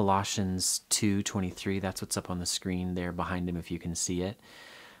picked Colossians 2:23. That's what's up on the screen there behind him if you can see it.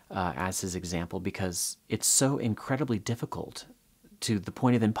 As his example, because it's so incredibly difficult to the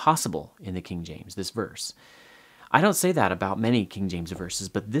point of impossible in the King James, this verse. I don't say that about many King James verses,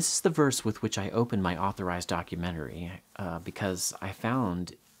 but this is the verse with which I opened my authorized documentary because I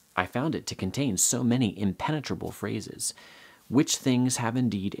found it to contain so many impenetrable phrases. Which things have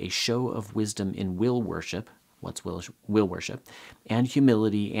indeed a show of wisdom in will worship, what's will worship, and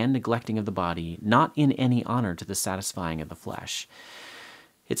humility and neglecting of the body, not in any honor to the satisfying of the flesh.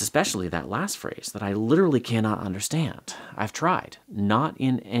 It's especially that last phrase that I literally cannot understand. I've tried. Not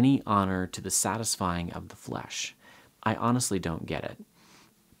in any honor to the satisfying of the flesh. I honestly don't get it.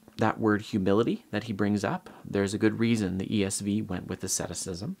 That word humility that he brings up, there's a good reason the ESV went with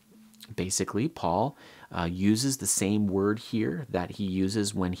asceticism. Basically, Paul uses the same word here that he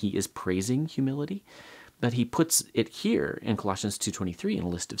uses when he is praising humility, but he puts it here in Colossians 2:23 in a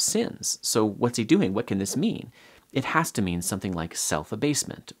list of sins. So what's he doing? What can this mean? It has to mean something like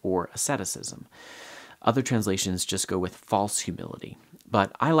self-abasement or asceticism. Other translations just go with false humility,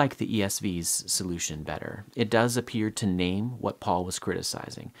 but I like the ESV's solution better. It does appear to name what Paul was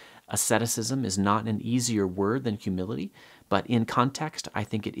criticizing. Asceticism is not an easier word than humility, but in context, I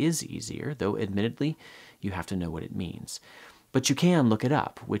think it is easier, though admittedly, you have to know what it means. But you can look it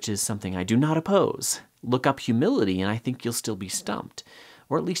up, which is something I do not oppose. Look up humility, and I think you'll still be stumped,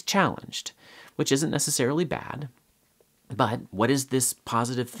 or at least challenged, which isn't necessarily bad. But what is this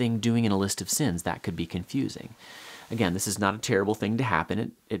positive thing doing in a list of sins? That could be confusing. Again, this is not a terrible thing to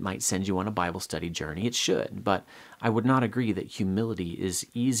happen. It might send you on a Bible study journey. It should, but I would not agree that humility is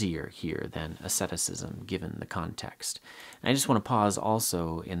easier here than asceticism, given the context. And I just want to pause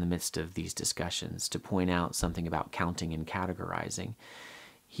also in the midst of these discussions to point out something about counting and categorizing.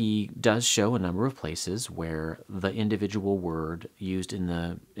 He does show a number of places where the individual word used in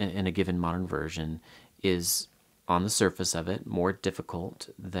a given modern version is, on the surface of it, more difficult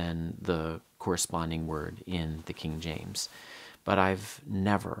than the corresponding word in the King James. But I've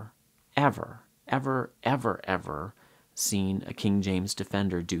never, ever, ever, ever, ever seen a King James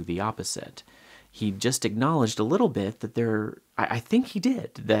defender do the opposite. He just acknowledged a little bit that I think he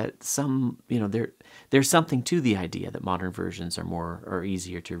did, that there's something to the idea that modern versions are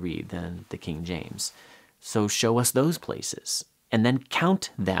easier to read than the King James. So show us those places, and then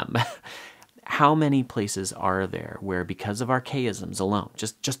count them. How many places are there where, because of archaisms alone,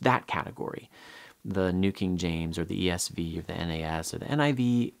 just that category, the New King James or the ESV or the NAS or the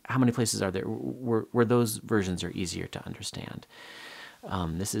NIV, how many places are there where those versions are easier to understand?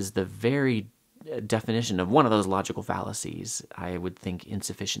 This is the very definition of one of those logical fallacies. I would think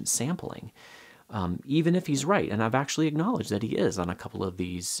insufficient sampling, even if he's right, and I've actually acknowledged that he is on a couple of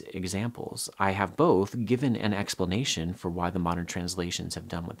these examples. I have both given an explanation for why the modern translations have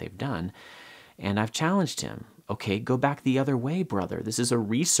done what they've done, and I've challenged him. Okay, go back the other way, brother. This is a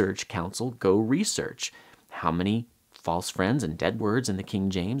research council. Go research. How many false friends and dead words in the King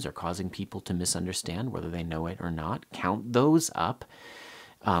James are causing people to misunderstand, whether they know it or not? Count those up,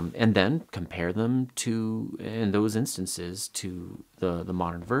 and then compare them to, in those instances, to the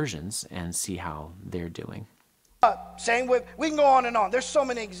modern versions and see how they're doing. Same with, we can go on and on. There's so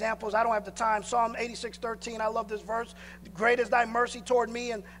many examples. I don't have the time. Psalm 86:13, I love this verse. Great is thy mercy toward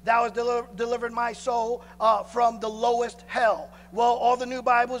me, and thou hast delivered my soul from the lowest hell. Well, all the new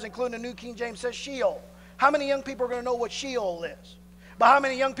Bibles, including the New King James, says Sheol. How many young people are going to know what Sheol is? But how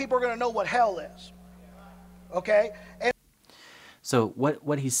many young people are going to know what hell is? Okay? And so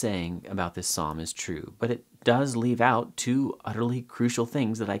what he's saying about this psalm is true, but it does leave out two utterly crucial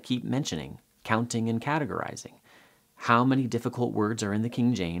things that I keep mentioning: counting and categorizing. How many difficult words are in the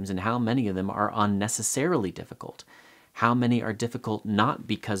King James, and how many of them are unnecessarily difficult? How many are difficult not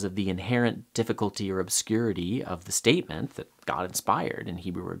because of the inherent difficulty or obscurity of the statement that God inspired in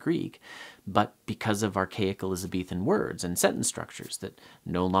Hebrew or Greek, but because of archaic Elizabethan words and sentence structures that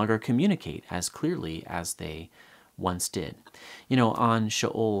no longer communicate as clearly as they once did? You know, on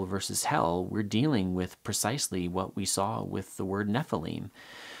Sheol versus hell, we're dealing with precisely what we saw with the word Nephilim.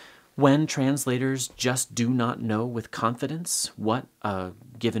 When translators just do not know with confidence what a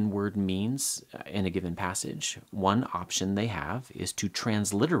given word means in a given passage, one option they have is to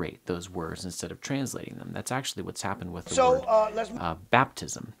transliterate those words instead of translating them. That's actually what's happened with the word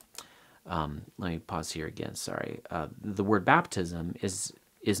baptism. Let me pause here again, sorry. The word baptism is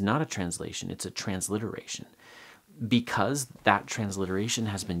not a translation, it's a transliteration. Because that transliteration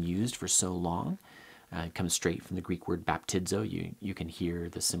has been used for so long, it comes straight from the Greek word baptizo. You can hear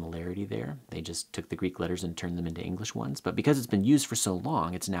the similarity there. They just took the Greek letters and turned them into English ones. But because it's been used for so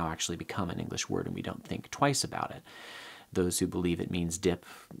long, it's now actually become an English word, and we don't think twice about it. Those who believe it means dip,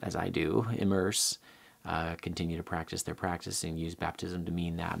 as I do, immerse, continue to practice their practice and use baptism to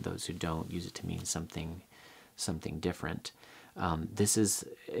mean that. Those who don't use it to mean something different. This is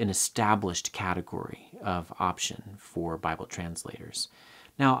an established category of option for Bible translators.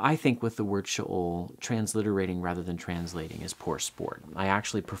 Now, I think with the word Sheol, transliterating rather than translating is poor sport. I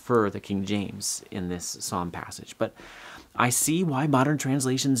actually prefer the King James in this psalm passage, but I see why modern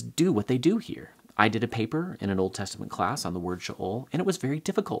translations do what they do here. I did a paper in an Old Testament class on the word Sheol, and it was very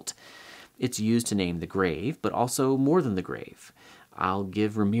difficult. It's used to name the grave, but also more than the grave. I'll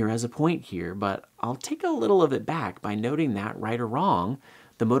give Ramirez a point here, but I'll take a little of it back by noting that, right or wrong,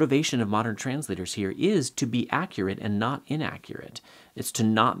 the motivation of modern translators here is to be accurate and not inaccurate. It's to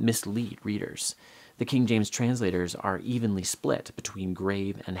not mislead readers. The King James translators are evenly split between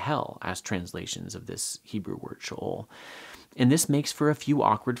grave and hell as translations of this Hebrew word Sheol. And this makes for a few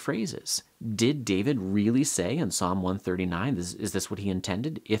awkward phrases. Did David really say in Psalm 139, is this what he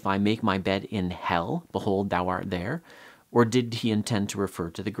intended? If I make my bed in hell, behold, thou art there. Or did he intend to refer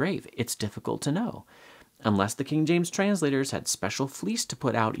to the grave? It's difficult to know. Unless the King James translators had special fleece to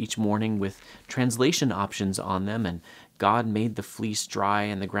put out each morning with translation options on them, and God made the fleece dry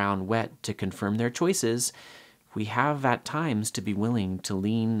and the ground wet to confirm their choices, we have at times to be willing to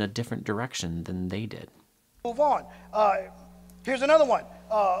lean a different direction than they did. Move on. Here's another one.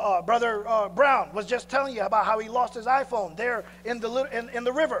 Brother Brown was just telling you about how he lost his iPhone there in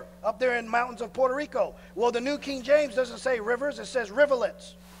the river, up there in the mountains of Puerto Rico. Well, the New King James doesn't say rivers, it says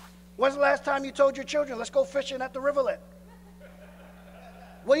rivulets. When's the last time you told your children, let's go fishing at the rivulet?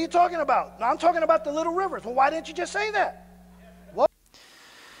 What are you talking about? No, I'm talking about the little rivers. Well, why didn't you just say that? What?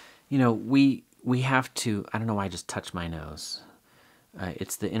 You know, we have to, I don't know why I just touched my nose.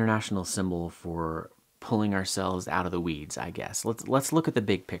 It's the international symbol for pulling ourselves out of the weeds, I guess. Let's look at the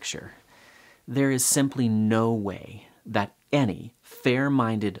big picture. There is simply no way that any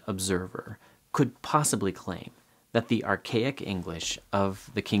fair-minded observer could possibly claim that the archaic English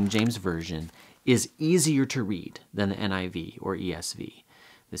of the King James Version is easier to read than the NIV or ESV.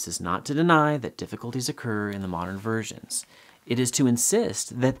 This is not to deny that difficulties occur in the modern versions. It is to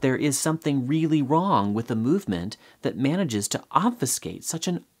insist that there is something really wrong with a movement that manages to obfuscate such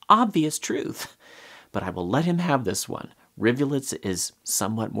an obvious truth. But I will let him have this one. Rivulets is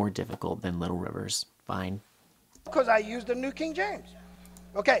somewhat more difficult than little rivers. Fine. Because I used the New King James.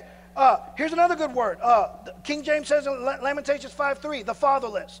 Okay, here's another good word. King James says in Lamentations 5:3, the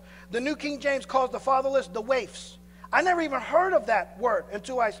fatherless. The New King James calls the fatherless the waifs. I never even heard of that word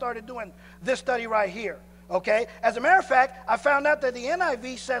until I started doing this study right here. Okay, as a matter of fact, I found out that the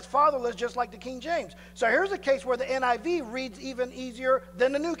NIV says fatherless just like the King James. So here's a case where the NIV reads even easier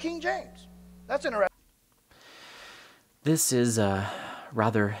than the New King James. That's interesting. This is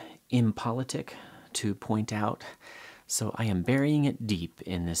rather impolitic to point out, so I am burying it deep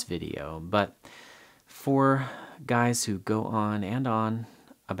in this video. But for guys who go on and on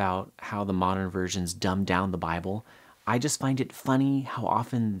about how the modern versions dumb down the Bible, I just find it funny how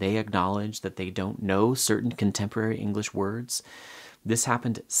often they acknowledge that they don't know certain contemporary English words. This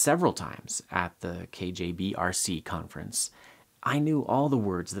happened several times at the KJB RC conference. I knew all the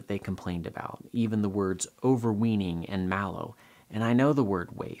words that they complained about, even the words overweening and mallow, and I know the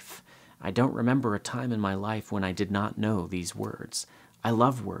word waif. I don't remember a time in my life when I did not know these words. I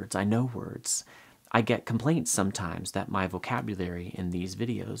love words, I know words. I get complaints sometimes that my vocabulary in these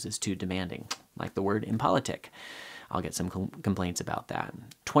videos is too demanding, like the word impolitic. I'll get some complaints about that.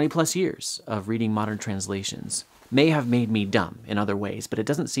 20 plus years of reading modern translations may have made me dumb in other ways, but it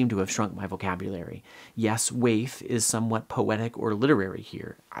doesn't seem to have shrunk my vocabulary. Yes, waif is somewhat poetic or literary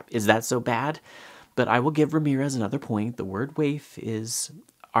here. Is that so bad? But I will give Ramirez another point. The word waif is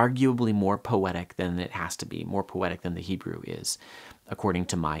arguably more poetic than it has to be, more poetic than the Hebrew is, according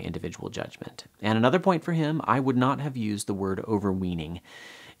to my individual judgment. And another point for him, I would not have used the word overweening.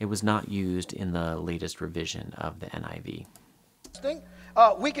 It was not used in the latest revision of the NIV.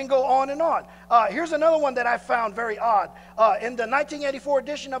 We can go on and on. Here's another one that I found very odd. In the 1984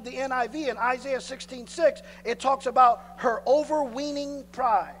 edition of the NIV, in Isaiah 16:6, it talks about her overweening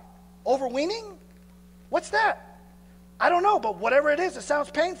pride. Overweening? What's that? I don't know, but whatever it is, it sounds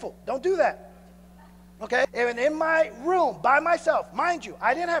painful. Don't do that. Okay? And in my room, by myself, mind you,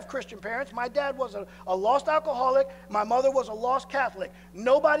 I didn't have Christian parents. My dad was a lost alcoholic. My mother was a lost Catholic.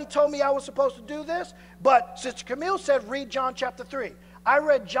 Nobody told me I was supposed to do this, but Sister Camille said, read John chapter 3. I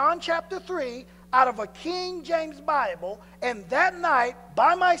read John chapter 3 out of a King James Bible, and that night,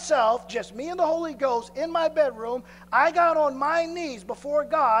 by myself, just me and the Holy Ghost in my bedroom, I got on my knees before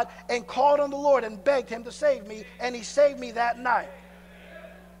God and called on the Lord and begged him to save me, and he saved me that night.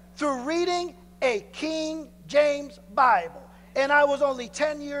 Through reading a King James Bible, and I was only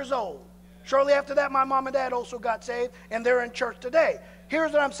 10 years old. Shortly after that, my mom and dad also got saved, and they're in church today.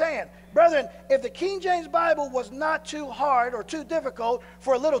 Here's what I'm saying. Brethren, if the King James Bible was not too hard or too difficult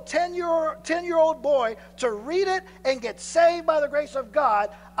for a little 10-year-old boy to read it and get saved by the grace of God,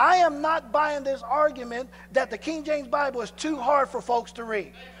 I am not buying this argument that the King James Bible is too hard for folks to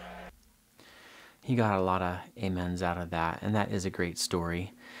read. He got a lot of amens out of that, and that is a great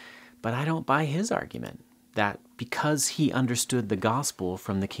story. But I don't buy his argument that because he understood the gospel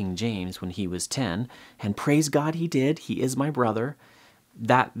from the King James when he was 10, and praise God he did, he is my brother,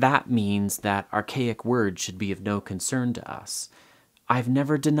 that means that archaic words should be of no concern to us. I've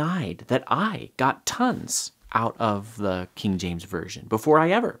never denied that I got tons out of the King James Version before I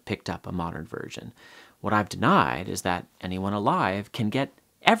ever picked up a modern version. What I've denied is that anyone alive can get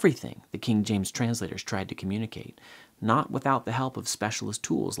everything the King James translators tried to communicate, not without the help of specialist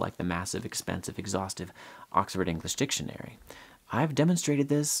tools like the massive, expensive, exhaustive Oxford English Dictionary. I've demonstrated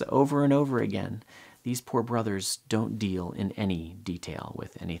this over and over again. These poor brothers don't deal in any detail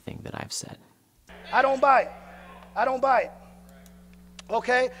with anything that I've said. I don't buy it. I don't buy it.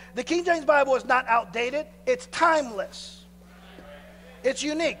 Okay? The King James Bible is not outdated. It's timeless. It's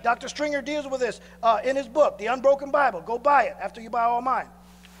unique. Dr. Stringer deals with this in his book, The Unbroken Bible. Go buy it after you buy all mine.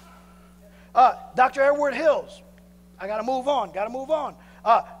 Dr. Edward Hills. I got to move on. Got to move on.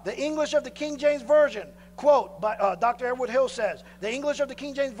 The English of the King James Version. Quote by Dr. Edward Hill says, the English of the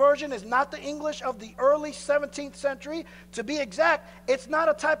King James Version is not the English of the early 17th century. To be exact, it's not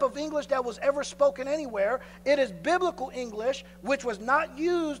a type of English that was ever spoken anywhere. It is biblical English, which was not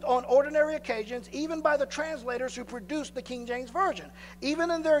used on ordinary occasions, even by the translators who produced the King James Version. Even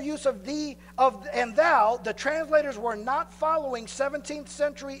in their use of thee, of, and thou, the translators were not following 17th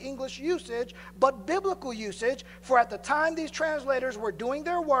century English usage, but biblical usage, for at the time these translators were doing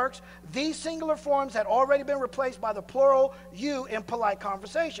their works, these singular forms had already been replaced by the plural you in polite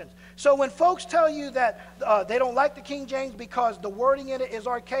conversations. So when folks tell you that they don't like the King James because the wording in it is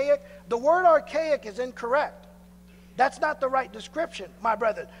archaic, the word archaic is incorrect. That's not the right description, my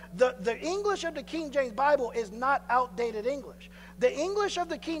brethren. The English of the King James Bible is not outdated English. The English of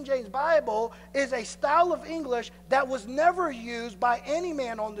the King James Bible is a style of English that was never used by any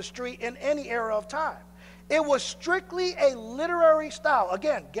man on the street in any era of time. It was strictly a literary style.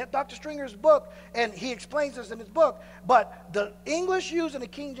 Again, get Dr. Stringer's book, and he explains this in his book. But the English used in the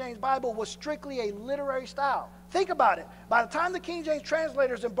King James Bible was strictly a literary style. Think about it. By the time the King James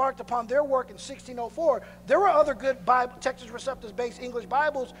translators embarked upon their work in 1604, there were other good Bible, Texas Receptus-based English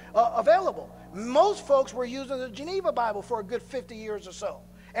Bibles available. Most folks were using the Geneva Bible for a good 50 years or so,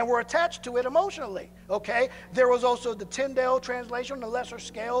 and were attached to it emotionally, okay? There was also the Tyndale translation on the lesser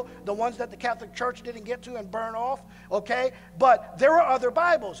scale, the ones that the Catholic Church didn't get to and burn off, okay? But there were other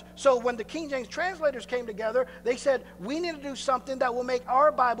Bibles. So when the King James translators came together, they said, we need to do something that will make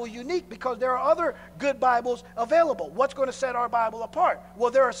our Bible unique because there are other good Bibles available. What's going to set our Bible apart?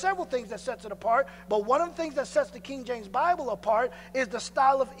 Well, there are several things that sets it apart, but one of the things that sets the King James Bible apart is the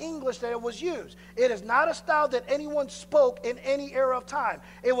style of English that it was used. It is not a style that anyone spoke in any era of time.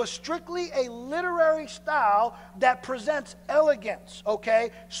 It was strictly a literary style that presents elegance, okay?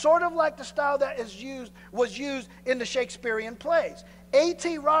 Sort of like the style that was used in the Shakespearean plays.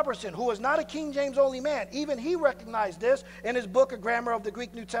 A.T. Robertson, who was not a King James only man, even he recognized this in his book, A Grammar of the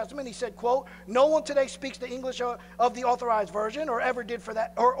Greek New Testament. He said, quote, no one today speaks the English of the authorized version, or ever did for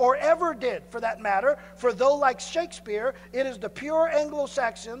that, or ever did for that matter, for though like Shakespeare, it is the pure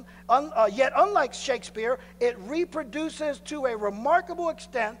Anglo-Saxon, yet unlike Shakespeare, it reproduces to a remarkable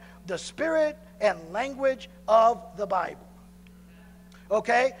extent the spirit and language of the Bible.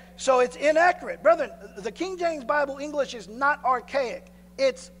 Okay, so it's inaccurate. Brethren, the King James Bible English is not archaic.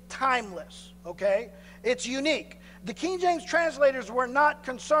 It's timeless, okay? It's unique. The King James translators were not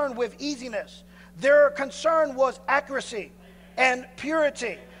concerned with easiness. Their concern was accuracy and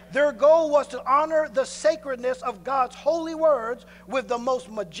purity. Their goal was to honor the sacredness of God's holy words with the most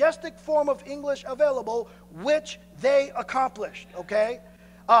majestic form of English available, which they accomplished, okay?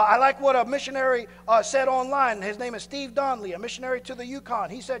 I like what a missionary said online. His name is Steve Donnelly, a missionary to the Yukon.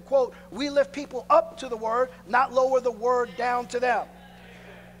 He said, quote, we lift people up to the word, not lower the word down to them.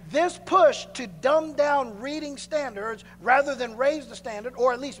 This push to dumb down reading standards rather than raise the standard,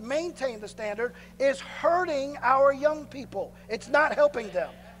 or at least maintain the standard, is hurting our young people. It's not helping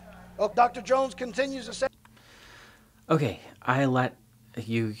them. Dr. Jones continues to say. Okay, I let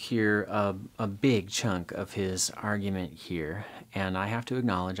you hear a big chunk of his argument here, and I have to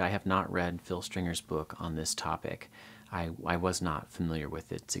acknowledge I have not read Phil Stringer's book on this topic. I was not familiar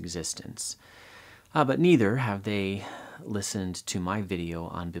with its existence. But neither have they listened to my video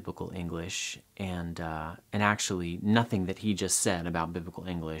on biblical English, and actually nothing that he just said about biblical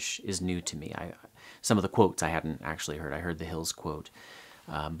English is new to me. Some of the quotes I hadn't actually heard. I heard the Hills quote,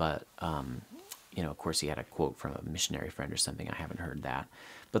 but you know, of course, he had a quote from a missionary friend or something. I haven't heard that.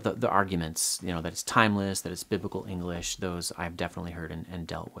 But the arguments, you know, that it's timeless, that it's biblical English, those I've definitely heard and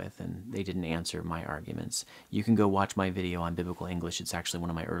dealt with, and they didn't answer my arguments. You can go watch my video on biblical English. It's actually one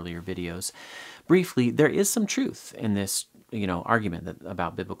of my earlier videos. Briefly, there is some truth in this, you know, argument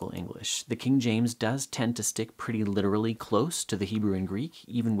about biblical English. The King James does tend to stick pretty literally close to the Hebrew and Greek,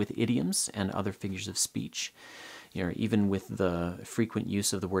 even with idioms and other figures of speech. You know, even with the frequent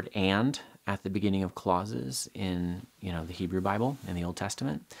use of the word "and" at the beginning of clauses in, you know, the Hebrew Bible in the Old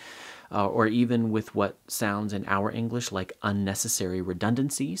Testament, or even with what sounds in our English like unnecessary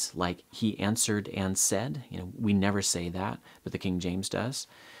redundancies, like "he answered and said." You know, we never say that, but the King James does,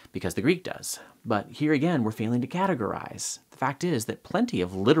 because the Greek does. But here again, we're failing to categorize. The fact is that plenty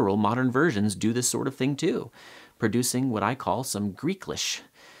of literal modern versions do this sort of thing too, producing what I call some Greeklish.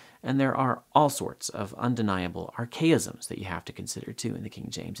 And there are all sorts of undeniable archaisms that you have to consider, too, in the King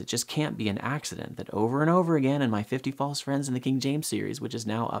James. It just can't be an accident that over and over again in my 50 False Friends in the King James series, which is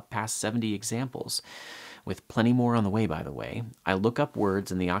now up past 70 examples, with plenty more on the way, by the way, I look up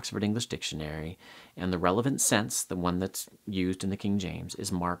words in the Oxford English Dictionary, and the relevant sense, the one that's used in the King James,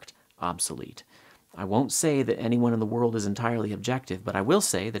 is marked obsolete. I won't say that anyone in the world is entirely objective, but I will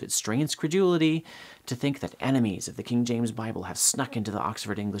say that it strains credulity to think that enemies of the King James Bible have snuck into the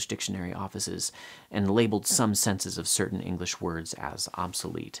Oxford English Dictionary offices and labeled some senses of certain English words as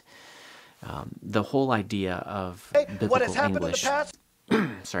obsolete. The whole idea of biblical what has happened English... in the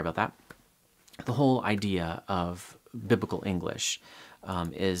past? Sorry about that. The whole idea of biblical English I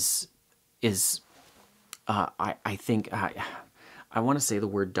think... I want to say the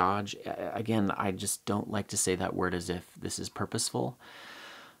word dodge. Again, I just don't like to say that word as if this is purposeful.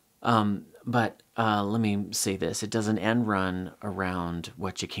 But let me say this. It doesn't end run around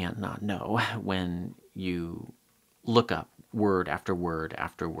what you can't not know when you look up word after word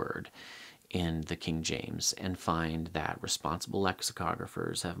after word in the King James and find that responsible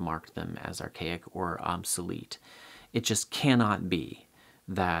lexicographers have marked them as archaic or obsolete. It just cannot be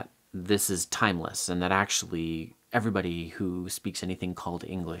that this is timeless and that actually everybody who speaks anything called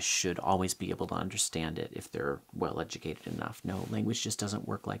English should always be able to understand it if they're well educated enough. No, language just doesn't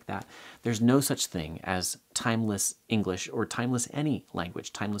work like that. There's no such thing as timeless English or timeless any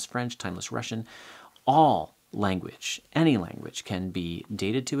language, timeless French, timeless Russian. All language, any language, can be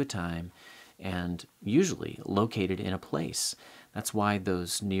dated to a time and usually located in a place. That's why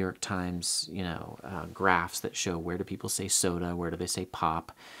those New York Times, graphs that show where do people say soda, where do they say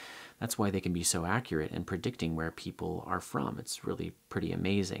pop, that's why they can be so accurate in predicting where people are from. It's really pretty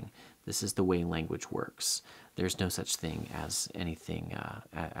amazing. This is the way language works. There's no such thing as anything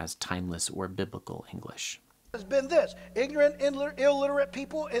as timeless or biblical English. Has been this: ignorant, illiterate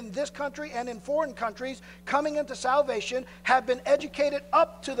people in this country and in foreign countries coming into salvation have been educated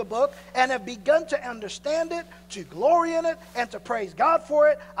up to the book and have begun to understand it, to glory in it, and to praise God for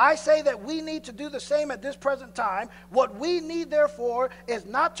it. I say that we need to do the same at this present time. What we need, therefore, is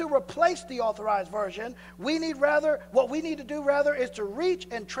not to replace the authorized version. What we need to do rather is to reach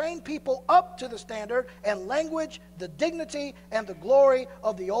and train people up to the standard and language, the dignity, and the glory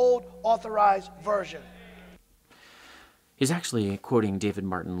of the old authorized version. He's actually quoting David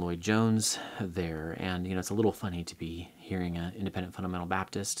Martyn Lloyd-Jones there, and it's a little funny to be hearing an independent fundamental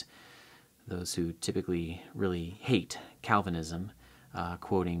Baptist, those who typically really hate Calvinism,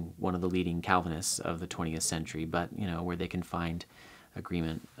 quoting one of the leading Calvinists of the 20th century, but where they can find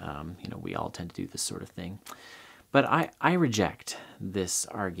agreement. We all tend to do this sort of thing. But I reject this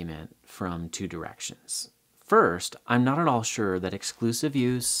argument from two directions. First, I'm not at all sure that exclusive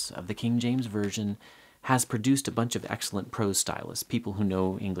use of the King James Version has produced a bunch of excellent prose stylists, people who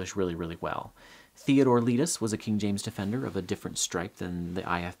know English really, really well. Theodore Letus was a King James defender of a different stripe than the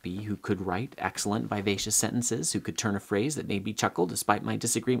IFB, who could write excellent, vivacious sentences, who could turn a phrase that made me chuckle despite my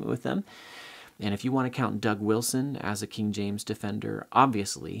disagreement with them. And if you want to count Doug Wilson as a King James defender,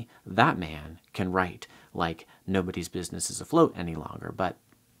 obviously that man can write like nobody's business is afloat any longer. But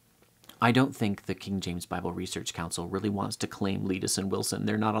I don't think the King James Bible Research Council really wants to claim Letus and Wilson.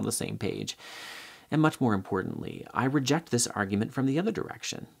 They're not on the same page. And much more importantly, I reject this argument from the other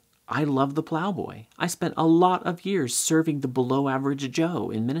direction. I love the plowboy. I spent a lot of years serving the below-average Joe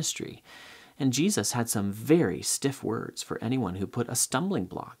in ministry. And Jesus had some very stiff words for anyone who put a stumbling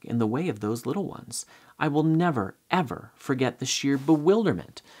block in the way of those little ones. I will never, ever forget the sheer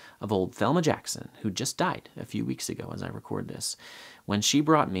bewilderment of old Thelma Jackson, who just died a few weeks ago as I record this, when she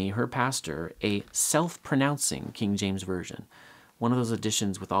brought me, her pastor, a self-pronouncing King James Version. One of those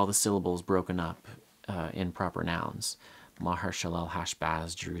editions with all the syllables broken up in proper nouns. Mahar Shalal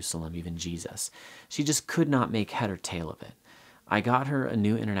Hashbaz, Jerusalem, even Jesus. She just could not make head or tail of it. I got her a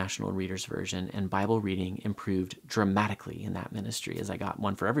new International Reader's Version, and Bible reading improved dramatically in that ministry as I got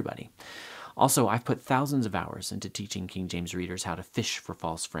one for everybody. Also, I've put thousands of hours into teaching King James readers how to fish for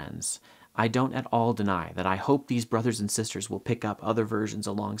false friends. I don't at all deny that I hope these brothers and sisters will pick up other versions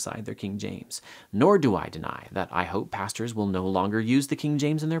alongside their King James. Nor do I deny that I hope pastors will no longer use the King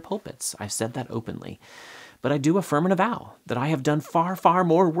James in their pulpits. I've said that openly. But I do affirm and avow that I have done far, far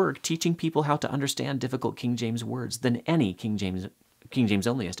more work teaching people how to understand difficult King James words than any King James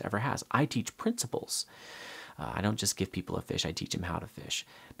onlyist ever has. I teach principles. I don't just give people a fish, I teach them how to fish.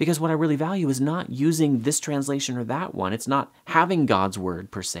 Because what I really value is not using this translation or that one. It's not having God's word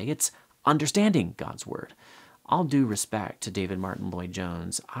per se. It's understanding God's word. All due respect to David Martyn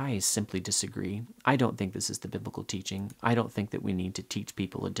Lloyd-Jones, I simply disagree. I don't think this is the biblical teaching. I don't think that we need to teach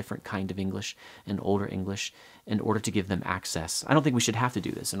people a different kind of English, an older English, in order to give them access. I don't think we should have to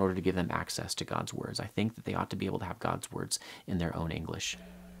do this in order to give them access to God's words. I think that they ought to be able to have God's words in their own English.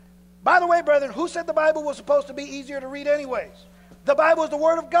 By the way, brethren, who said the Bible was supposed to be easier to read anyways? The Bible is the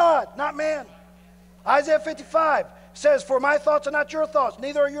word of God, not man. Isaiah 55 says, "For my thoughts are not your thoughts,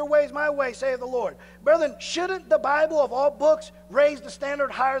 neither are your ways my ways, saith the Lord." Brethren, shouldn't the Bible of all books raise the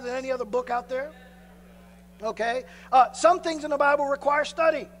standard higher than any other book out there? Okay. Some things in the Bible require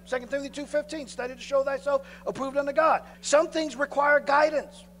study. 2 Timothy 2:15, study to show thyself approved unto God. Some things require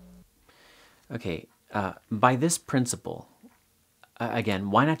guidance. Okay, by this principle, again,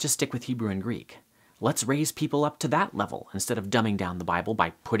 why not just stick with Hebrew and Greek? Let's raise people up to that level instead of dumbing down the Bible by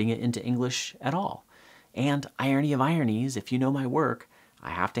putting it into English at all. And irony of ironies, if you know my work, I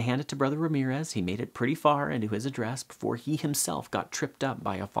have to hand it to Brother Ramirez. He made it pretty far into his address before he himself got tripped up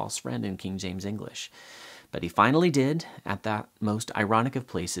by a false friend in King James English. But he finally did, at that most ironic of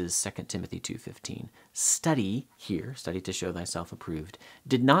places, 2 Timothy 2:15. Study here, study to show thyself approved,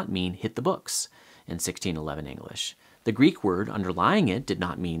 did not mean hit the books in 1611 English. The Greek word underlying it did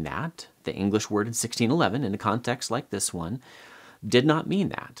not mean that. The English word in 1611, in a context like this one, did not mean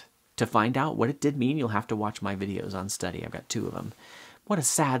that. To find out what it did mean, you'll have to watch my videos on study. I've got 2 of them. What a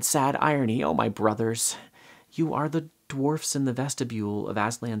sad, sad irony, oh my brothers. You are the dwarfs in the vestibule of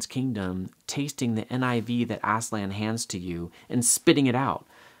Aslan's kingdom, tasting the NIV that Aslan hands to you and spitting it out,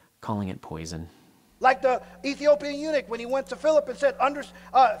 calling it poison. Like the Ethiopian eunuch when he went to Philip and said,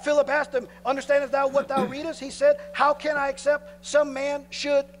 Philip asked him, understandest thou what thou readest? He said, how can I accept? Some man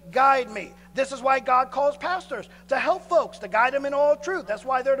should guide me. This is why God calls pastors, to help folks, to guide them in all truth. That's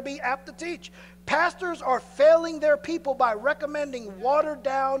why they're to be apt to teach. Pastors are failing their people by recommending watered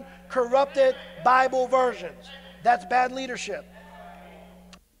down, corrupted Bible versions. That's bad leadership.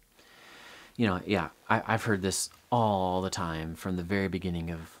 You know, yeah, I've heard this all the time from the very beginning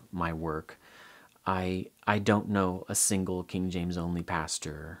of my work. I don't know a single King James only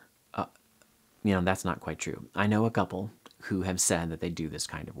pastor. You know, that's not quite true. I know a couple who have said that they do this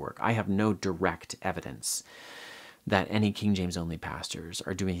kind of work. I have no direct evidence that any King James only pastors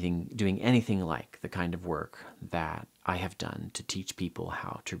are doing anything like the kind of work that I have done to teach people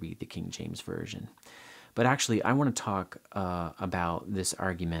how to read the King James Version. But actually, I want to talk about this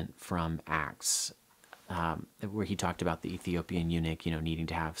argument from Acts, where he talked about the Ethiopian eunuch, you know, needing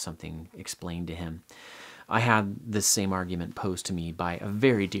to have something explained to him. I had this same argument posed to me by a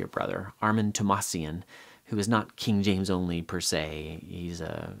very dear brother, Armin Tomasian, who is not King James only per se. He's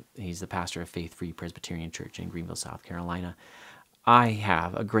the pastor of Faith Free Presbyterian Church in Greenville, South Carolina. I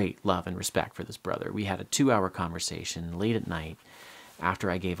have a great love and respect for this brother. We had a 2-hour conversation late at night after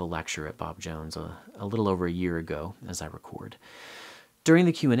I gave a lecture at Bob Jones a little over a year ago, as I record. During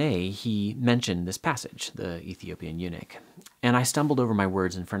the Q&A, he mentioned this passage, the Ethiopian eunuch, and I stumbled over my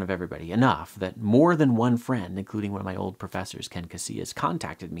words in front of everybody enough that more than one friend, including one of my old professors, Ken Casillas,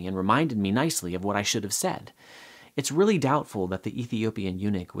 contacted me and reminded me nicely of what I should have said. It's really doubtful that the Ethiopian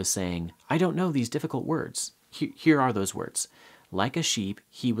eunuch was saying, I don't know these difficult words. Here are those words. Like a sheep,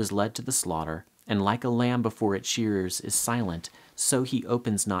 he was led to the slaughter, and like a lamb before its shearers is silent, so he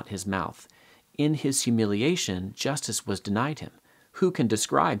opens not his mouth. In his humiliation, justice was denied him. Who can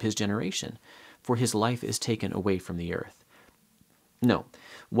describe his generation? For his life is taken away from the earth. No,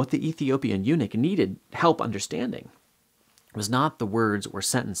 what the Ethiopian eunuch needed help understanding was not the words or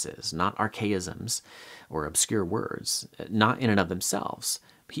sentences, not archaisms or obscure words, not in and of themselves.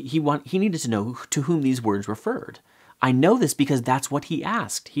 He needed to know to whom these words referred. I know this because that's what he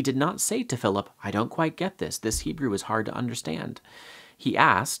asked. He did not say to Philip, I don't quite get this. This Hebrew is hard to understand. He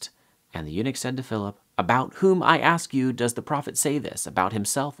asked, and the eunuch said to Philip, about whom, I ask you, does the prophet say this, about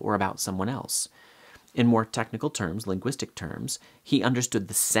himself or about someone else? In more technical terms, linguistic terms, he understood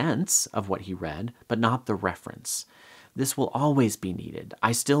the sense of what he read, but not the reference. This will always be needed.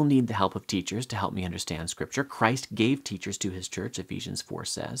 I still need the help of teachers to help me understand Scripture. Christ gave teachers to his church, Ephesians 4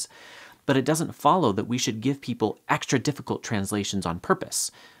 says. But it doesn't follow that we should give people extra difficult translations on purpose,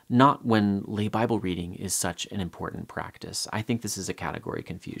 not when lay Bible reading is such an important practice. I think this is a category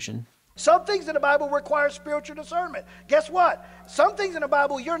confusion. Some things in the Bible require spiritual discernment. Guess what? Some things in the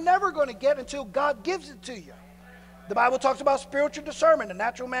Bible you're never going to get until God gives it to you. The Bible talks about spiritual discernment. The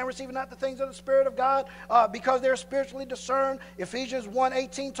natural man receiving not the things of the Spirit of God because they're spiritually discerned. Ephesians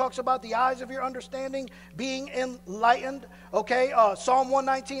 1:18 talks about the eyes of your understanding being enlightened. Okay, Psalm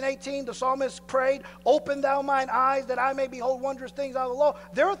 119:18, the psalmist prayed, open thou mine eyes that I may behold wondrous things out of the law.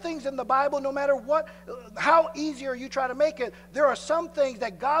 There are things in the Bible, no matter what, how easier you try to make it, there are some things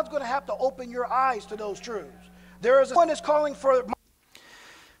that God's going to have to open your eyes to those truths. There is one that's calling for...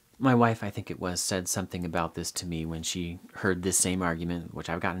 My wife, I think it was, said something about this to me when she heard this same argument, which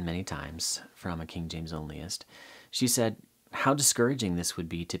I've gotten many times from a King James onlyist. She said how discouraging this would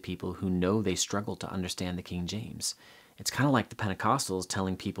be to people who know they struggle to understand the King James. It's kind of like the Pentecostals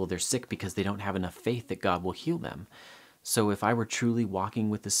telling people they're sick because they don't have enough faith that God will heal them. So if I were truly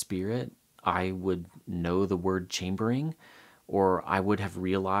walking with the Spirit, I would know the word chambering, or I would have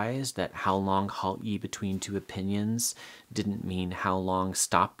realized that how long halt ye between two opinions didn't mean how long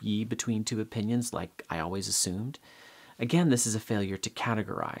stop ye between two opinions, like I always assumed. Again, this is a failure to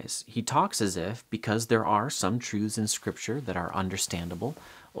categorize. He talks as if, because there are some truths in Scripture that are understandable,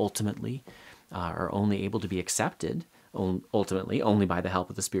 ultimately, are only able to be accepted, ultimately, only by the help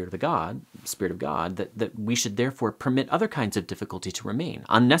of the Spirit of God, that we should therefore permit other kinds of difficulty to remain,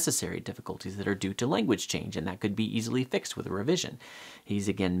 unnecessary difficulties that are due to language change, and that could be easily fixed with a revision. He's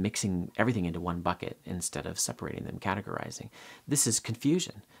again mixing everything into one bucket instead of separating them, categorizing. This is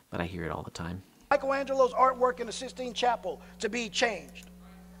confusion, but I hear it all the time. Michelangelo's artwork in the Sistine Chapel to be changed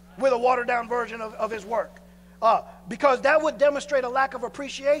with a watered-down version of his work, because that would demonstrate a lack of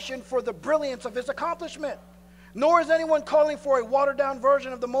appreciation for the brilliance of his accomplishment. Nor is anyone calling for a watered-down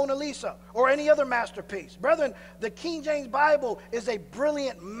version of the Mona Lisa or any other masterpiece. Brethren, the King James Bible is a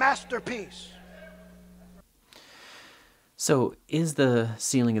brilliant masterpiece. So, is the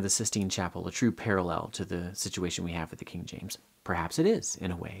ceiling of the Sistine Chapel a true parallel to the situation we have with the King James? Perhaps it is,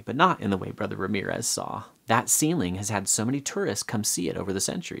 in a way, but not in the way Brother Ramirez saw. That ceiling has had so many tourists come see it over the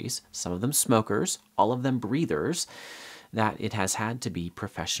centuries, some of them smokers, all of them breathers, that it has had to be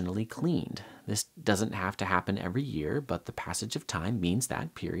professionally cleaned. This doesn't have to happen every year, but the passage of time means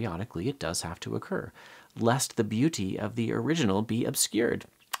that periodically it does have to occur, lest the beauty of the original be obscured.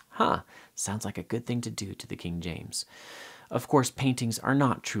 Sounds like a good thing to do to the King James. Of course, paintings are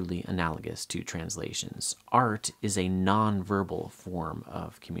not truly analogous to translations. Art is a non-verbal form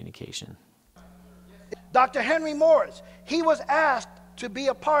of communication. Dr. Henry Morris, he was asked to be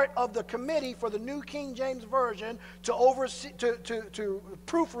a part of the committee for the New King James Version to oversee, to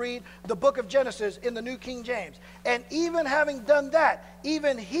proofread the book of Genesis in the New King James. And even having done that,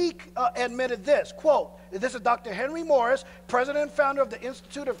 even he admitted this, quote, this is Dr. Henry Morris, president and founder of the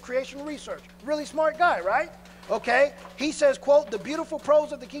Institute of Creation Research. Really smart guy, right? Okay, he says, quote, the beautiful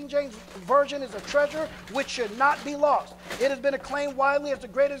prose of the King James Version is a treasure which should not be lost. It has been acclaimed widely as the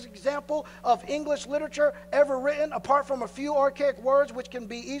greatest example of English literature ever written, apart from a few archaic words which can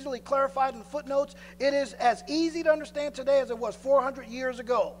be easily clarified in footnotes. It is as easy to understand today as it was 400 years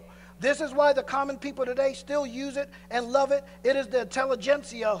ago. This is why the common people today still use it and love it. It is the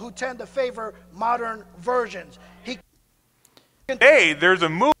intelligentsia who tend to favor modern versions. Hey, there's a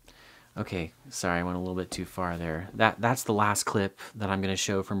move. Okay, sorry, I went a little bit too far there. That's the last clip that I'm going to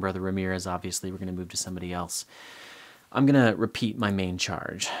show from Brother Ramirez. Obviously, we're going to move to somebody else. I'm going to repeat my main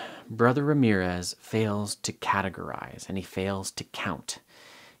charge. Brother Ramirez fails to categorize, and he fails to count.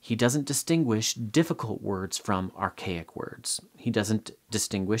 He doesn't distinguish difficult words from archaic words. He doesn't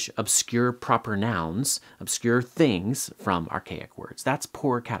distinguish obscure proper nouns, obscure things, from archaic words. That's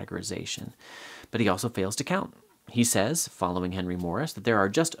poor categorization. But he also fails to count. He says, following Henry Morris, that there are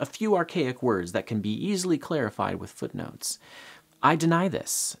just a few archaic words that can be easily clarified with footnotes. I deny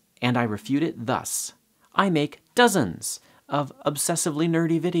this, and I refute it thus. I make dozens of obsessively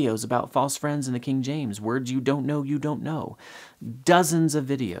nerdy videos about false friends in the King James, words you don't know. Dozens of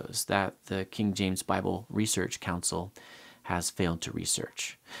videos that the King James Bible Research Council has failed to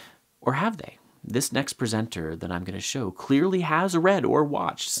research. Or have they? This next presenter that I'm going to show clearly has read or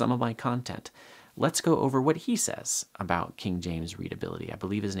watched some of my content. Let's go over what he says about King James readability. I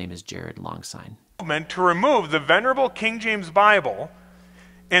believe his name is Jared Longsign. To remove the venerable King James Bible,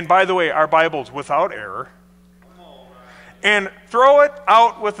 and by the way, our Bible's without error, and throw it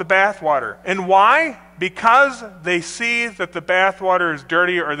out with the bathwater. And why? Because they see that the bathwater is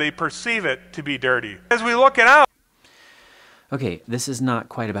dirty, or they perceive it to be dirty. As we look it out. Okay, this is not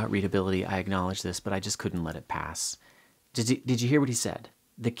quite about readability. I acknowledge this, but I just couldn't let it pass. Did you hear what he said?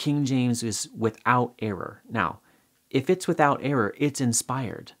 The King James is without error. Now, if it's without error, it's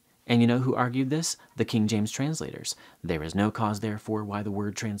inspired. And you know who argued this? The King James translators. There is no cause, therefore, why the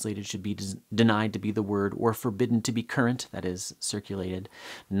word translated should be denied to be the word, or forbidden to be current, that is, circulated,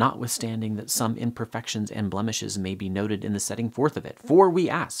 notwithstanding that some imperfections and blemishes may be noted in the setting forth of it. For we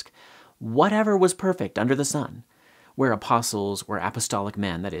ask, whatever was perfect under the sun, where apostles or apostolic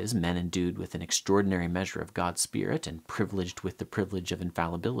men, that is, men endued with an extraordinary measure of God's Spirit and privileged with the privilege of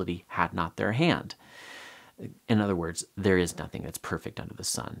infallibility, had not their hand. In other words, there is nothing that's perfect under the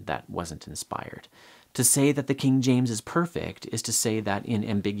sun that wasn't inspired. To say that the King James is perfect is to say that in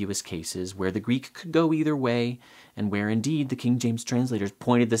ambiguous cases where the Greek could go either way, and where indeed the King James translators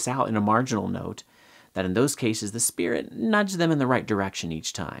pointed this out in a marginal note, that in those cases the Spirit nudged them in the right direction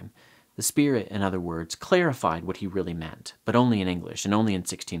each time. The Spirit, in other words, clarified what he really meant, but only in English and only in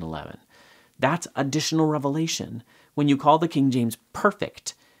 1611. That's additional revelation. When you call the King James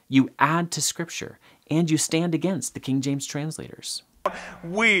perfect, you add to Scripture, and you stand against the King James translators.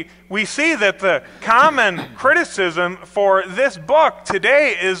 We see that the common criticism for this book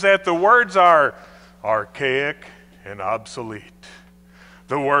today is that the words are archaic and obsolete.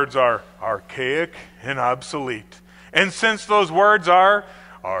 The words are archaic and obsolete. And since those words are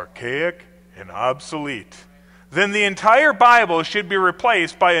archaic and obsolete, then the entire Bible should be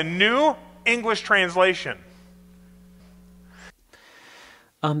replaced by a new English translation.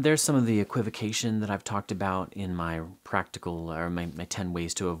 There's some of the equivocation that I've talked about in my practical, or my 10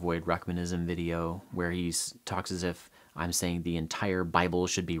 ways to avoid Ruckmanism video, where he talks as if I'm saying the entire Bible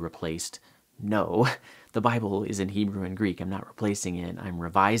should be replaced. No, the Bible is in Hebrew and Greek. I'm not replacing it. I'm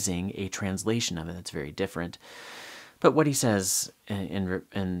revising a translation of it that's very different. But what he says in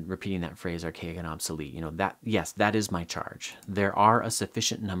repeating that phrase, archaic and obsolete, yes, that is my charge. There are a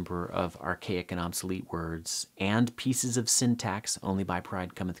sufficient number of archaic and obsolete words and pieces of syntax, only by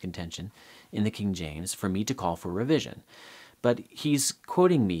pride cometh contention, in the King James for me to call for revision. But he's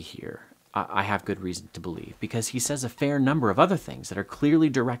quoting me here, I have good reason to believe, because he says a fair number of other things that are clearly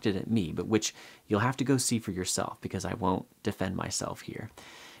directed at me, but which you'll have to go see for yourself, because I won't defend myself here.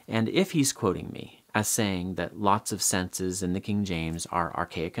 And if he's quoting me as saying that lots of senses in the King James are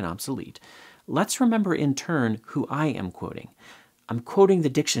archaic and obsolete, let's remember in turn who I am quoting. I'm quoting the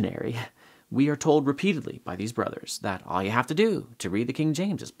dictionary. We are told repeatedly by these brothers that all you have to do to read the King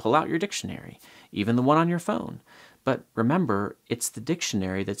James is pull out your dictionary, even the one on your phone. But remember, it's the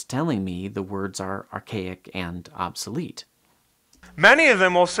dictionary that's telling me the words are archaic and obsolete. Many of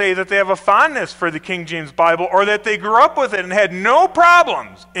them will say that they have a fondness for the King James Bible, or that they grew up with it and had no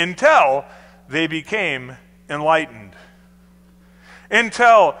problems until they became enlightened.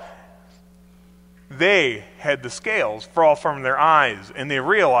 Until they had the scales fall from their eyes and they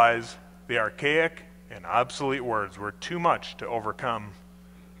realized the archaic and obsolete words were too much to overcome.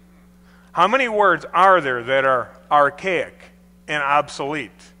 How many words are there that are archaic and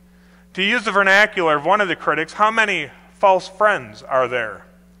obsolete? To use the vernacular of one of the critics, how many false friends are there?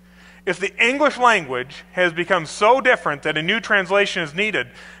 If the English language has become so different that a new translation is needed,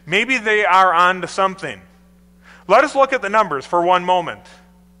 maybe they are on to something. Let us look at the numbers for one moment.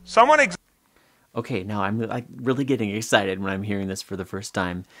 Okay, now I'm really getting excited when I'm hearing this for the first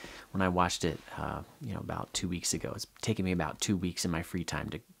time. When I watched it, about 2 weeks ago. It's taken me about 2 weeks in my free time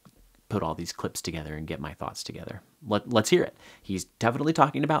to put all these clips together and get my thoughts together. Let's hear it. He's definitely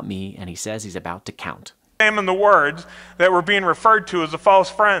talking about me, and he says he's about to count. Examine the words that were being referred to as the false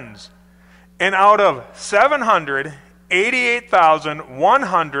friends. And out of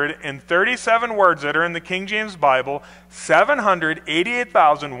 788,137 words that are in the King James Bible,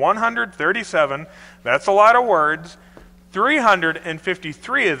 788,137, that's a lot of words,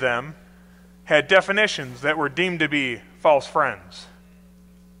 353 of them had definitions that were deemed to be false friends.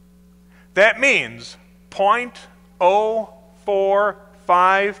 That means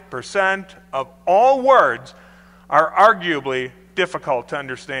 0.045% of all words are arguably difficult to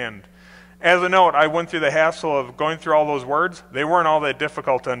understand. As a note, I went through the hassle of going through all those words. They weren't all that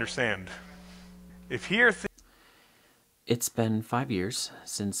difficult to understand. It's been 5 years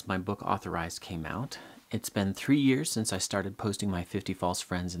since my book Authorized came out. It's been 3 years since I started posting my 50 False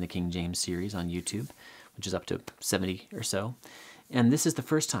Friends in the King James series on YouTube, which is up to 70 or so. And this is the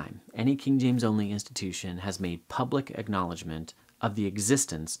first time any King James only institution has made public acknowledgement of the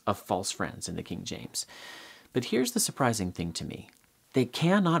existence of false friends in the King James. But here's the surprising thing to me. They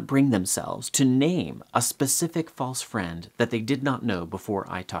cannot bring themselves to name a specific false friend that they did not know before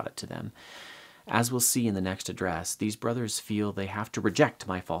I taught it to them. As we'll see in the next address, these brothers feel they have to reject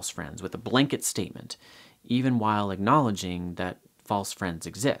my false friends with a blanket statement, even while acknowledging that false friends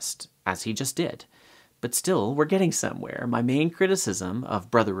exist, as he just did. But still, we're getting somewhere. My main criticism of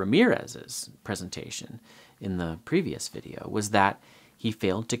Brother Ramirez's presentation in the previous video was that he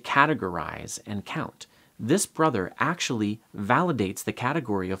failed to categorize and count. This brother actually validates the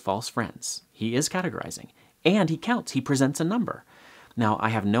category of false friends. He is categorizing, and he counts. He presents a number. Now, I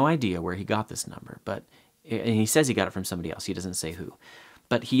have no idea where he got this number, and he says he got it from somebody else. He doesn't say who.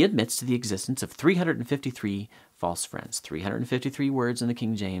 But he admits to the existence of 353 false friends, 353 words in the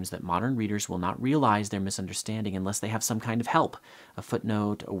King James that modern readers will not realize they're misunderstanding unless they have some kind of help, a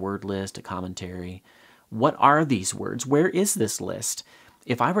footnote, a word list, a commentary. What are these words? Where is this list?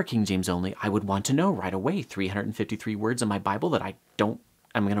 If I were King James only, I would want to know right away 353 words in my Bible that I'm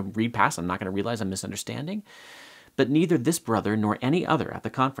going to read past. I'm not going to realize I'm misunderstanding. But neither this brother nor any other at the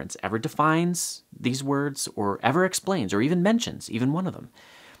conference ever defines these words or ever explains or even mentions even one of them.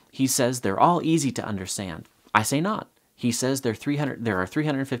 He says they're all easy to understand. I say not. He says there are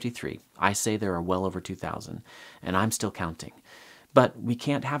 353. I say there are well over 2,000, and I'm still counting. But we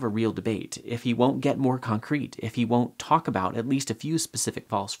can't have a real debate if he won't get more concrete, if he won't talk about at least a few specific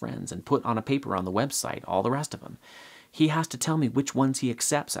false friends and put on a paper on the website all the rest of them. He has to tell me which ones he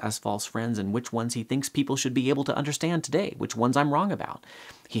accepts as false friends and which ones he thinks people should be able to understand today, which ones I'm wrong about.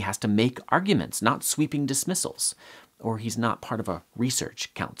 He has to make arguments, not sweeping dismissals, or he's not part of a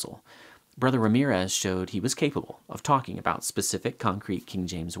research council. Brother Ramirez showed he was capable of talking about specific, concrete King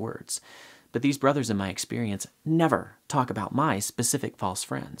James words. But these brothers, in my experience, never talk about my specific false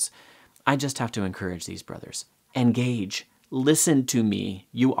friends. I just have to encourage these brothers. Engage. listen to me.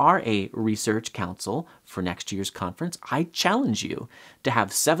 You are a research council for next year's conference. I challenge you to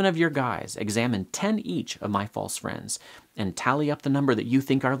have 7 of your guys examine 10 each of my false friends and tally up the number that you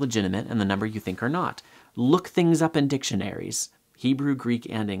think are legitimate and the number you think are not. Look things up in dictionaries, Hebrew, Greek,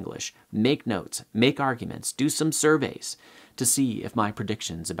 and English. Make notes, make arguments, do some surveys to see if my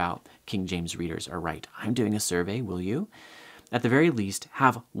predictions about King James readers are right. I'm doing a survey, will you? At the very least,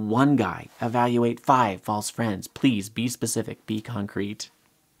 have one guy evaluate 5 false friends. Please be specific, be concrete.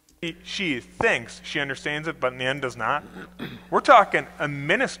 She thinks she understands it, but in the end does not. We're talking a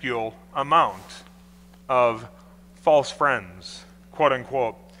minuscule amount of false friends, quote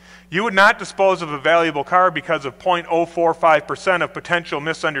unquote. You would not dispose of a valuable car because of 0.045% of potential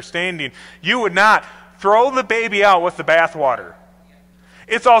misunderstanding. You would not throw the baby out with the bathwater.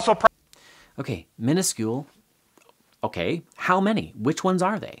 It's also... Okay, minuscule. Okay, how many? Which ones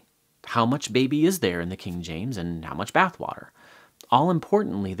are they? How much baby is there in the King James and how much bathwater? All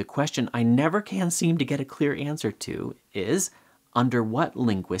importantly, the question I never can seem to get a clear answer to is, under what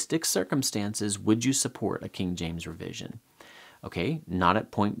linguistic circumstances would you support a King James revision? Okay, not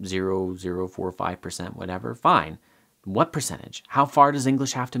at 0.0045%, whatever, fine. What percentage? How far does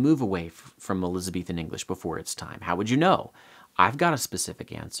English have to move away from Elizabethan English before it's time? How would you know? I've got a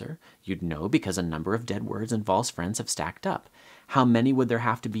specific answer. You'd know because a number of dead words and false friends have stacked up. How many would there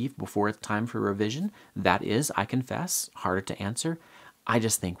have to be before it's time for revision? That is, I confess, harder to answer. I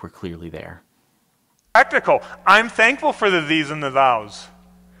just think we're clearly there. Practical. I'm thankful for the these and the thous.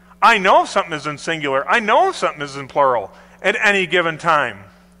 I know if something is in singular. I know if something is in plural at any given time.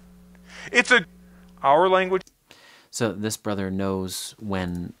 It's our language. So this brother knows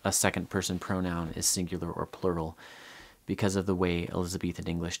when a second person pronoun is singular or plural because of the way Elizabethan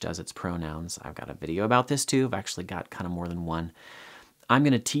English does its pronouns. I've got a video about this too. I've actually got kind of more than one. I'm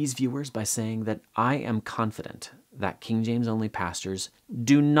going to tease viewers by saying that I am confident that King James only pastors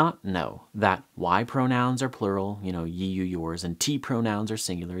do not know that Y pronouns are plural, you know, ye, you, yours, and T pronouns are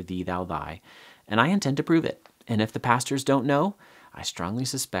singular, thee, thou, thy. And I intend to prove it. And if the pastors don't know, I strongly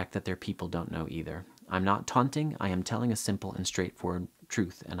suspect that their people don't know either. I'm not taunting. I am telling a simple and straightforward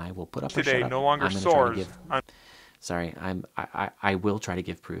truth, and I will put up or shut today up. no longer I'm soars. Sorry, I will try to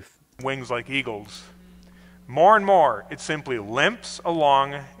give proof. Wings like eagles. More and more, it simply limps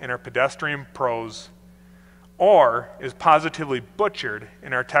along in our pedestrian prose, or is positively butchered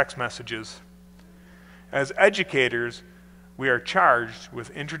in our text messages. As educators, we are charged with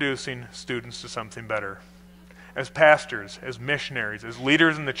introducing students to something better. As pastors, as missionaries, as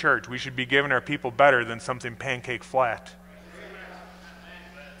leaders in the church, we should be giving our people better than something pancake flat.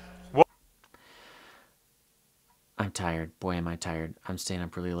 I'm tired. Boy, am I tired. I'm staying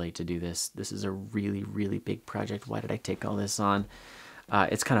up really late to do this. This is a really, really big project. Why did I take all this on?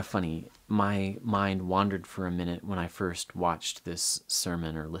 It's kind of funny. My mind wandered for a minute when I first watched this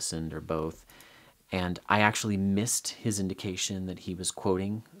sermon or listened or both, and I actually missed his indication that he was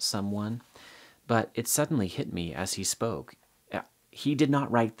quoting someone, but it suddenly hit me as he spoke. He did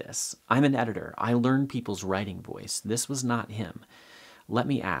not write this. I'm an editor. I learn people's writing voice. This was not him. Let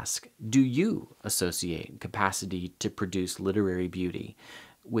me ask, do you associate capacity to produce literary beauty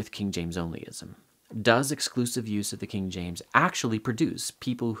with King James onlyism? Does exclusive use of the King James actually produce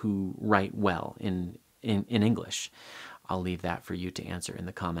people who write well in English? I'll leave that for you to answer in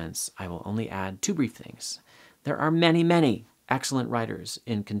the comments. I will only add 2 brief things. There are many, many excellent writers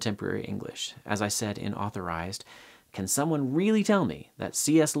in contemporary English. As I said in Authorized, can someone really tell me that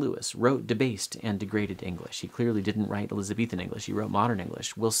C.S. Lewis wrote debased and degraded English? He clearly didn't write Elizabethan English. He wrote modern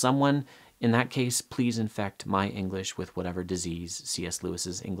English. Will someone, in that case, please infect my English with whatever disease C.S.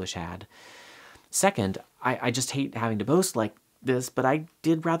 Lewis's English had? Second, I just hate having to boast like this, but I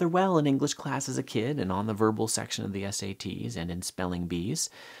did rather well in English class as a kid and on the verbal section of the SATs and in spelling bees.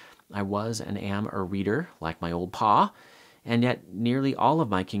 I was and am a reader, like my old pa, and yet nearly all of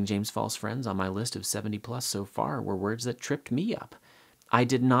my King James false friends on my list of 70 plus so far were words that tripped me up. I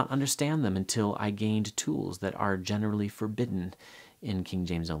did not understand them until I gained tools that are generally forbidden in King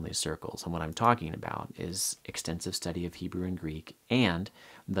James only circles. And what I'm talking about is extensive study of Hebrew and Greek and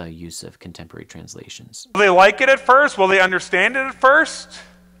the use of contemporary translations. Will they like it at first? Will they understand it at first?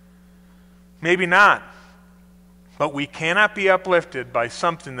 Maybe not. But we cannot be uplifted by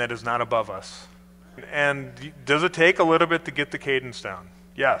something that is not above us. And does it take a little bit to get the cadence down?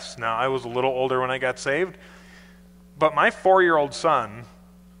 Yes. Now, I was a little older when I got saved, but my 4-year-old son,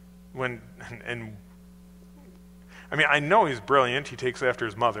 I know he's brilliant. He takes after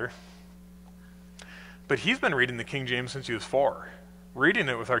his mother. But he's been reading the King James since he was 4, reading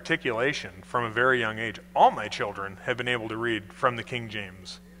it with articulation from a very young age. All my children have been able to read from the King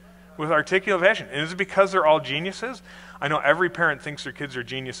James with articulation. And is it because they're all geniuses? I know every parent thinks their kids are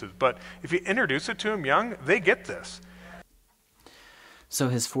geniuses, but if you introduce it to them young, they get this. So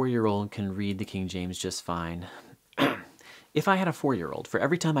his 4-year-old can read the King James just fine. If I had a 4-year-old, for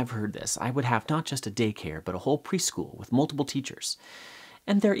every time I've heard this, I would have not just a daycare, but a whole preschool with multiple teachers.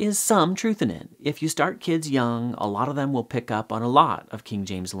 And there is some truth in it. If you start kids young, a lot of them will pick up on a lot of King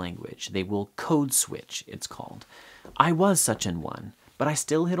James language. They will code switch, it's called. I was such an one, but I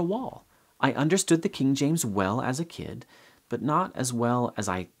still hit a wall. I understood the King James well as a kid, but not as well as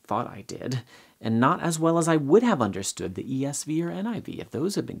I thought I did, and not as well as I would have understood the ESV or NIV if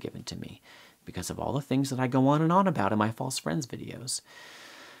those had been given to me, because of all the things that I go on and on about in my False Friends videos.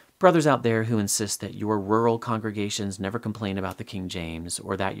 Brothers out there who insist that your rural congregations never complain about the King James,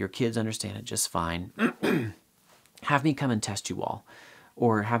 or that your kids understand it just fine, have me come and test you all,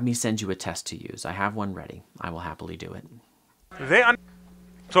 or have me send you a test to use. I have one ready. I will happily do it.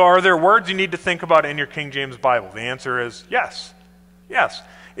 So are there words you need to think about in your King James Bible? The answer is yes. Yes.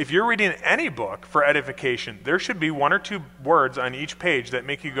 If you're reading any book for edification, there should be 1 or 2 words on each page that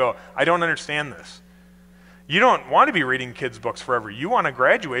make you go, I don't understand this. You don't want to be reading kids' books forever. You want to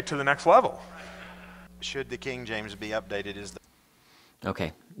graduate to the next level. Should the King James be updated?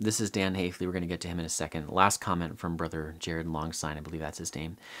 Okay, this is Dan Hafley. We're going to get to him in a second. Last comment from Brother Jared Longsign, I believe that's his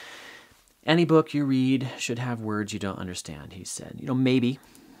name. Any book you read should have words you don't understand, he said. You know, maybe.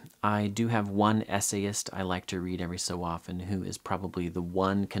 I do have one essayist I like to read every so often who is probably the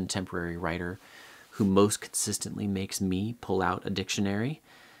one contemporary writer who most consistently makes me pull out a dictionary,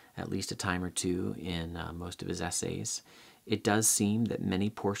 at least a time or two in most of his essays. It does seem that many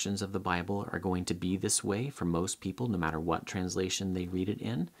portions of the Bible are going to be this way for most people, no matter what translation they read it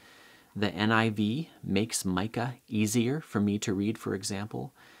in. The NIV makes Micah easier for me to read, for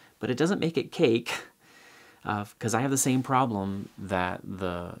example, but it doesn't make it cake, because I have the same problem that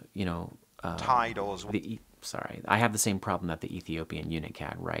the, titles. I have the same problem that the Ethiopian eunuch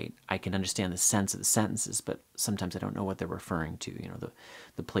had, right? I can understand the sense of the sentences, but sometimes I don't know what they're referring to,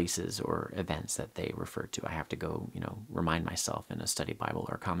 the places or events that they refer to. I have to go, remind myself in a study Bible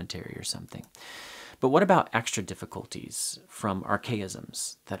or commentary or something. But what about extra difficulties from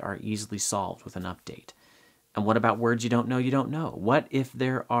archaisms that are easily solved with an update? And what about words you don't know you don't know? What if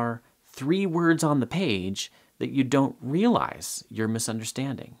there are 3 words on the page that you don't realize you're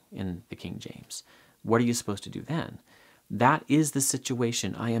misunderstanding in the King James? What are you supposed to do then? That is the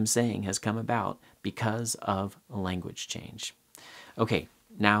situation I am saying has come about because of language change. Okay,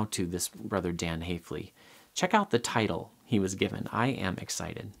 now to this brother Dan Hafley. Check out the title he was given. I am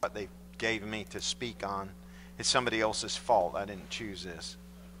excited. What they gave me to speak on is somebody else's fault. I didn't choose this.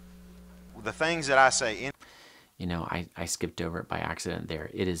 The things that I say I skipped over it by accident there.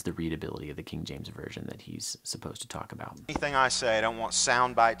 It is the readability of the King James Version that he's supposed to talk about. Anything I say, I don't want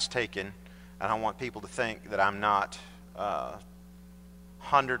sound bites taken. I don't want people to think that I'm not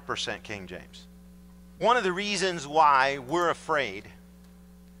 100% King James. One of the reasons why we're afraid.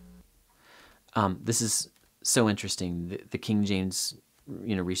 This is so interesting. The King James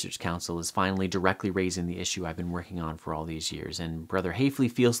Research Council is finally directly raising the issue I've been working on for all these years. And Brother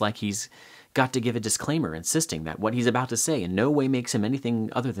Hafley feels like he's got to give a disclaimer insisting that what he's about to say in no way makes him anything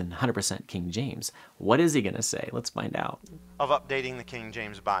other than 100% King James. What is he going to say? Let's find out. Of updating the King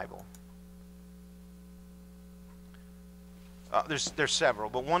James Bible. There's several,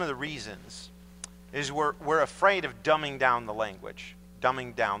 but one of the reasons is we're afraid of dumbing down the language,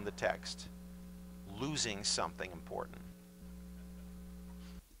 dumbing down the text, losing something important.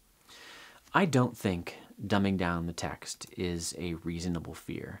 I don't think dumbing down the text is a reasonable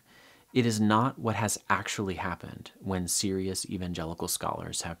fear. It is not what has actually happened when serious evangelical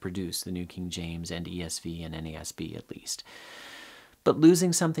scholars have produced the New King James and ESV and NASB at least. But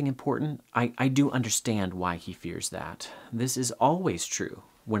losing something important, I do understand why he fears that. This is always true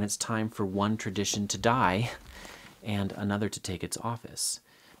when it's time for one tradition to die and another to take its office.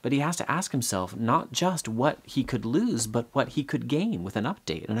 But he has to ask himself not just what he could lose, but what he could gain with an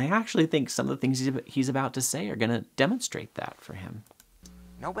update. And I actually think some of the things he's about to say are going to demonstrate that for him.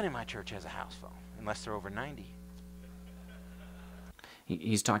 Nobody in my church has a house phone, unless they're over 90.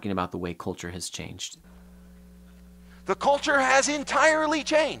 He's talking about the way culture has changed. The culture has entirely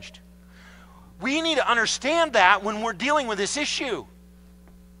changed. We need to understand that when we're dealing with this issue.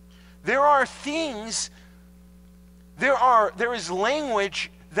 There are things, there is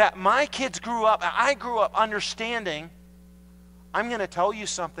language that my kids I grew up understanding. I'm going to tell you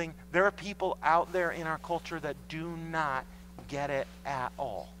something. There are people out there in our culture that do not get it at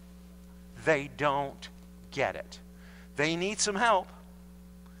all. They don't get it. They need some help.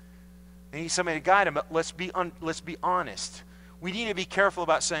 They need somebody to guide them. But let's be honest. We need to be careful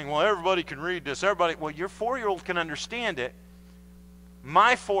about saying, well, everybody can read this. Everybody, well, your 4-year-old can understand it.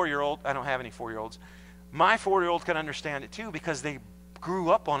 My 4-year-old, I don't have any 4-year-olds, my 4-year-old can understand it too because they grew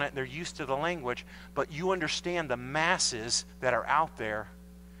up on it. They're used to the language. But you understand the masses that are out there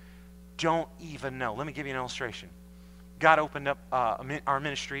don't even know. Let me give you an illustration. God opened up our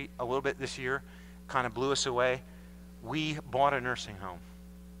ministry a little bit this year, kind of blew us away. We bought a nursing home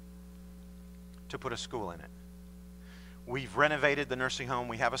to put a school in it. We've renovated the nursing home.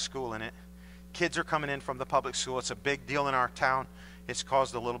 We have a school in it. Kids are coming in from the public school. It's a big deal in our town. It's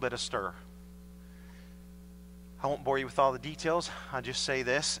caused a little bit of stir. I won't bore you with all the details. I'll just say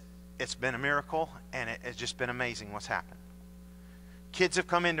this. It's been a miracle, and it's just been amazing what's happened. Kids have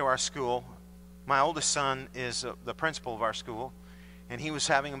come into our school. My oldest son is the principal of our school, and he was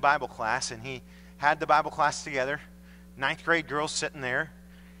having a Bible class, and he had the Bible class together. 9th grade girl's sitting there,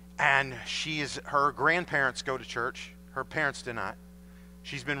 and her grandparents go to church. Her parents do not.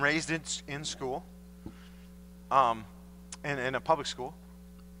 She's been raised in school, in a public school.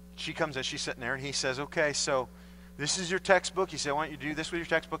 She comes in, she's sitting there, and he says, okay, so this is your textbook. He said, why don't you do this with your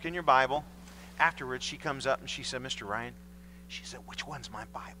textbook and your Bible? Afterwards, she comes up and she said, Mr. Ryan, she said, which one's my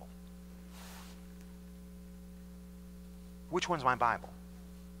Bible? Which one's my Bible?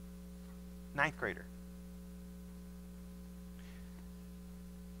 9th grader.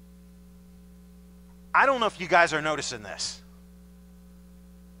 I don't know if you guys are noticing this,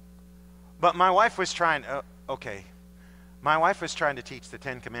 but my wife was trying, my wife was trying to teach the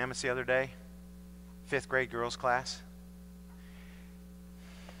 10 Commandments the other day, 5th grade girls class.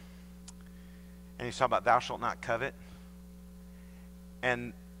 And he's talking about thou shalt not covet.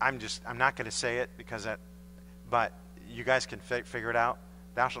 And I'm not going to say it because but you guys can figure it out.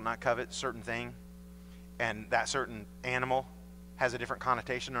 Thou shalt not covet certain thing, and that certain animal has a different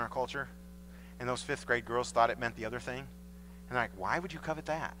connotation in our culture. And those 5th grade girls thought it meant the other thing. And they're like, why would you covet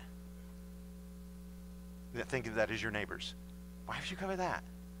that? Think of that as your neighbors. Why would you covet that?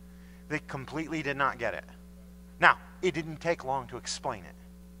 They completely did not get it. Now, it didn't take long to explain it.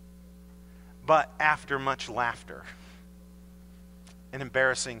 But after much laughter and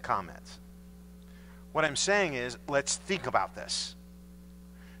embarrassing comments, what I'm saying is, let's think about this.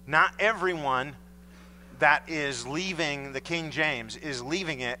 Not everyone that is leaving the King James is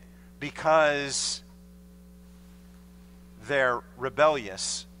leaving it because they're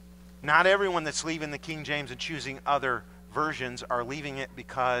rebellious. Not everyone that's leaving the King James and choosing other versions are leaving it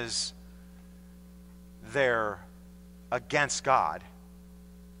because they're against God.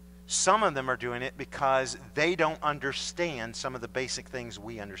 Some of them are doing it because they don't understand some of the basic things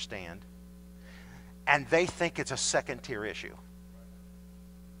we understand, and they think it's a second-tier issue.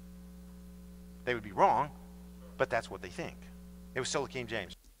 They would be wrong, but that's what they think. It was still the King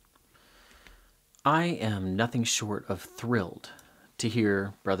James. I am nothing short of thrilled to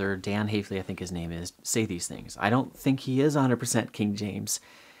hear Brother Dan Hafley, I think his name is, say these things. I don't think he is 100% King James.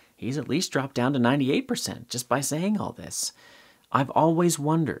 He's at least dropped down to 98% just by saying all this. I've always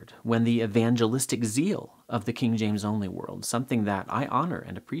wondered when the evangelistic zeal of the King James only world, something that I honor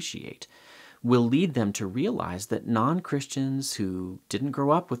and appreciate, will lead them to realize that non-Christians who didn't grow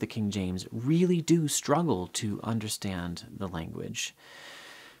up with the King James really do struggle to understand the language.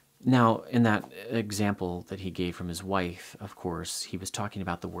 Now, in that example that he gave from his wife, of course, he was talking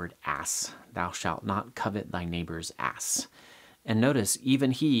about the word ass. Thou shalt not covet thy neighbor's ass. And notice,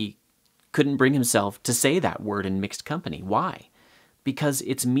 even he couldn't bring himself to say that word in mixed company. Why? Because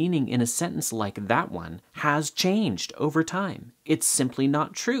its meaning in a sentence like that one has changed over time. It's simply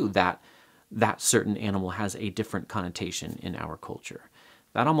not true that that certain animal has a different connotation in our culture.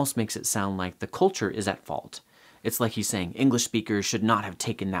 That almost makes it sound like the culture is at fault. It's like he's saying English speakers should not have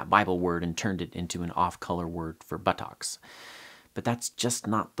taken that Bible word and turned it into an off-color word for buttocks. But that's just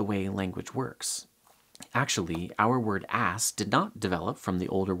not the way language works. Actually, our word ass did not develop from the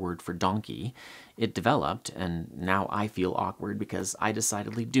older word for donkey. It developed, and now I feel awkward because I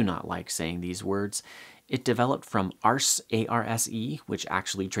decidedly do not like saying these words. It developed from arse, A-R-S-E, which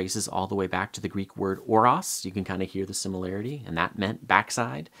actually traces all the way back to the Greek word oros. You can kind of hear the similarity, and that meant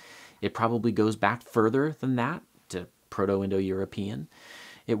backside. It probably goes back further than that, to Proto-Indo-European.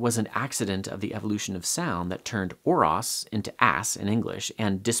 It was an accident of the evolution of sound that turned oros into ass in English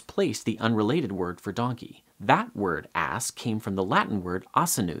and displaced the unrelated word for donkey. That word ass came from the Latin word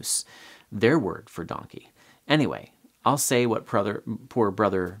asinus, their word for donkey. Anyway, I'll say what poor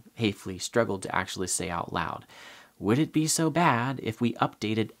Brother Hafley struggled to actually say out loud. Would it be so bad if we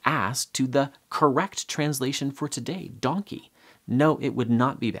updated ass to the correct translation for today, donkey? No, it would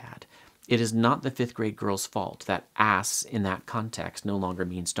not be bad. It is not the 5th grade girl's fault that ass in that context no longer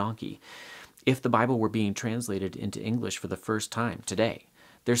means donkey. If the Bible were being translated into English for the first time today,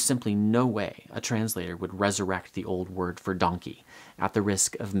 there's simply no way a translator would resurrect the old word for donkey at the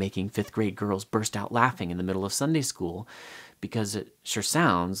risk of making fifth-grade girls burst out laughing in the middle of Sunday school, because it sure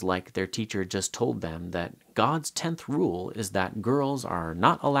sounds like their teacher just told them that God's 10th rule is that girls are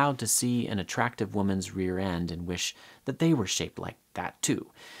not allowed to see an attractive woman's rear end and wish that they were shaped like that too.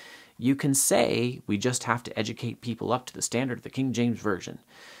 You can say we just have to educate people up to the standard of the King James Version,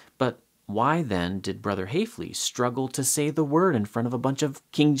 but why then did Brother Hafley struggle to say the word in front of a bunch of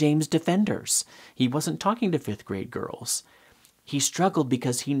King James defenders? He wasn't talking to fifth-grade girls. He struggled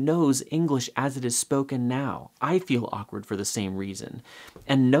because he knows English as it is spoken now. I feel awkward for the same reason.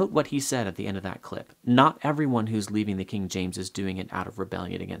 And note what he said at the end of that clip. Not everyone who's leaving the King James is doing it out of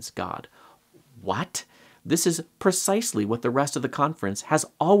rebellion against God. What? This is precisely what the rest of the conference has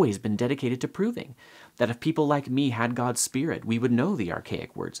always been dedicated to proving. That if people like me had God's Spirit, we would know the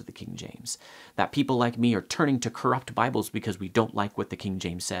archaic words of the King James. That people like me are turning to corrupt Bibles because we don't like what the King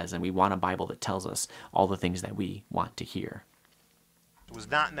James says, and we want a Bible that tells us all the things that we want to hear. There was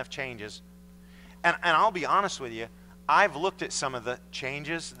not enough changes. And I'll be honest with you, I've looked at some of the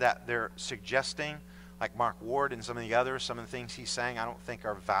changes that they're suggesting, like Mark Ward and some of the others, some of the things he's saying I don't think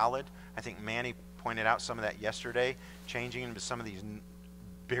are valid. I think Manny pointed out some of that yesterday, changing into some of these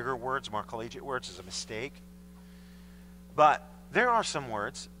bigger words, more collegiate words, is a mistake. But there are some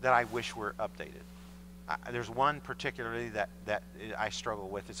words that I wish were updated. There's one particularly that I struggle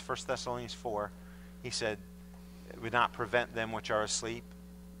with. It's 1 Thessalonians 4. He said, it would not prevent them which are asleep.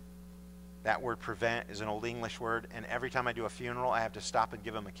 That word prevent is an old English word, and every time I do a funeral, I have to stop and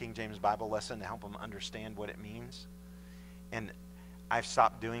give them a King James Bible lesson to help them understand what it means. And I've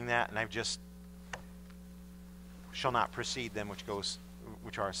stopped doing that, and I've just, shall not precede them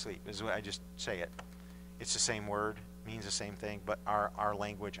which are asleep. I just say it. It's the same word, means the same thing, but our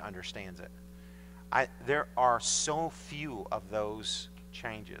language understands it. There are so few of those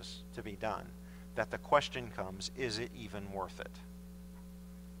changes to be done that the question comes, is it even worth it?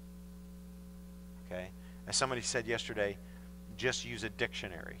 Okay? As somebody said yesterday, just use a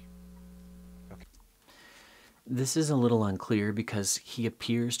dictionary. Okay. This is a little unclear because he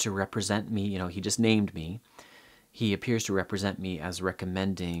appears to represent me, he just named me. He appears to represent me as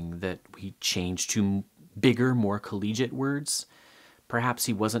recommending that we change to bigger, more collegiate words. Perhaps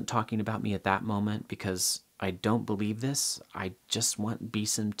he wasn't talking about me at that moment because I don't believe this. I just want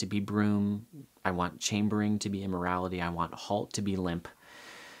besom to be broom. I want chambering to be immorality. I want halt to be limp.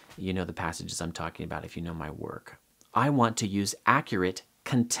 You know the passages I'm talking about if you know my work. I want to use accurate,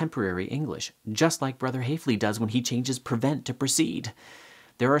 contemporary English, just like Brother Hafley does when he changes prevent to proceed.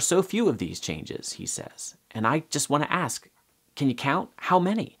 There are so few of these changes, he says. And I just want to ask, can you count? How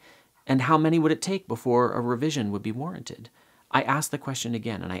many? And how many would it take before a revision would be warranted? I ask the question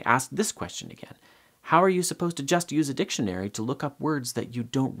again, and I ask this question again. How are you supposed to just use a dictionary to look up words that you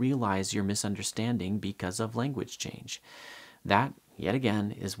don't realize you're misunderstanding because of language change? That, yet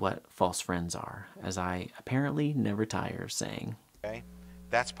again, is what false friends are, as I apparently never tire of saying. Okay,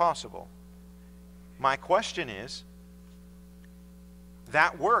 that's possible. My question is,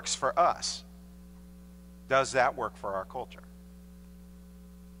 that works for us. Does that work for our culture?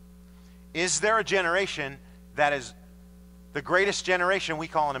 Is there a generation that is the greatest generation we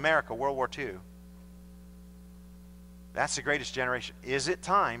call in America, World War II? That's the greatest generation. Is it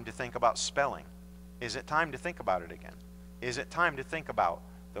time to think about spelling? Is it time to think about it again? Is it time to think about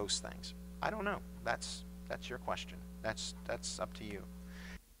those things? I don't know. That's your question. That's up to you.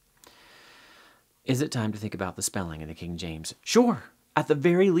 Is it time to think about the spelling in the King James? Sure. At the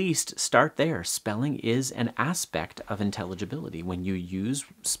very least, start there. Spelling is an aspect of intelligibility. When you use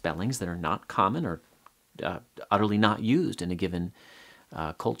spellings that are not common or utterly not used in a given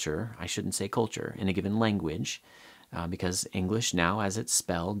culture, I shouldn't say culture, in a given language, because English now, as it's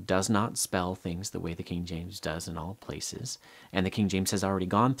spelled, does not spell things the way the King James does in all places. And the King James has already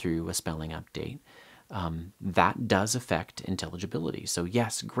gone through a spelling update. That does affect intelligibility. So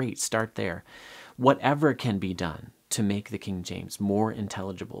yes, great, start there. Whatever can be done to make the King James more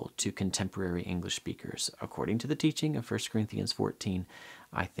intelligible to contemporary English speakers, according to the teaching of 1 Corinthians 14,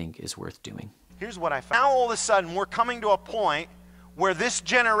 I think is worth doing. Here's what I found. Now all of a sudden we're coming to a point where this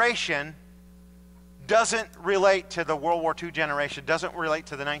generation doesn't relate to the World War II generation, doesn't relate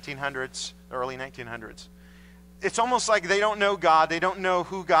to the 1900s, early 1900s. It's almost like they don't know God, they don't know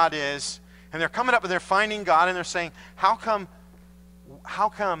who God is, and they're coming up and they're finding God and they're saying, how come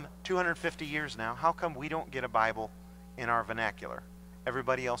 250 years now, how come we don't get a Bible in our vernacular?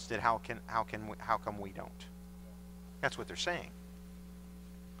 Everybody else did, how come we don't? That's what they're saying.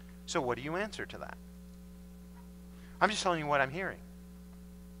 So what do you answer to that? I'm just telling you what I'm hearing.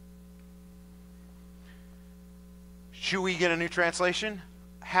 Should we get a new translation?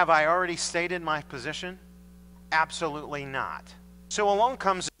 Have I already stated my position? Absolutely not. So along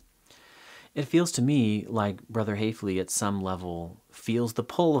comes... It feels to me like Brother Hafley at some level feels the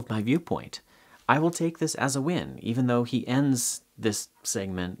pull of my viewpoint. I will take this as a win, even though he ends this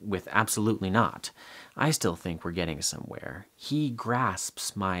segment with absolutely not. I still think we're getting somewhere. He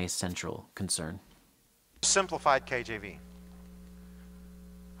grasps my central concern. Simplified KJV.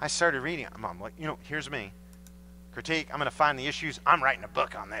 I started reading it. I'm like, here's me. Critique, I'm going to find the issues. I'm writing a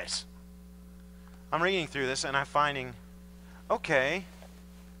book on this. I'm reading through this and I'm finding, okay,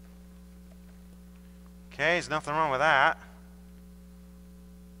 there's nothing wrong with that.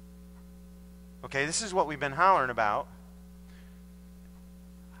 Okay, this is what we've been hollering about.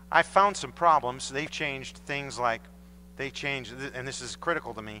 I found some problems. They've changed things like, and this is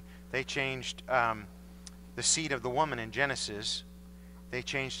critical to me, they changed the seed of the woman in Genesis. They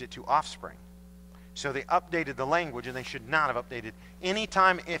changed it to offspring. So they updated the language, and they should not have updated.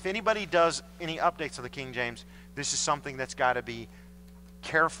 Anytime, if anybody does any updates of the King James, this is something that's got to be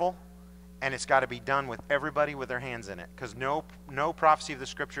careful, and it's got to be done with everybody with their hands in it. Because no prophecy of the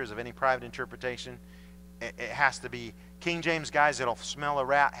Scriptures of any private interpretation. It has to be King James guys that'll smell a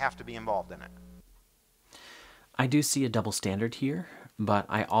rat have to be involved in it. I do see a double standard here, but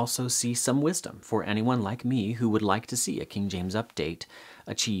I also see some wisdom for anyone like me who would like to see a King James update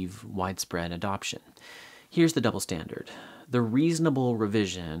achieve widespread adoption. Here's the double standard. The reasonable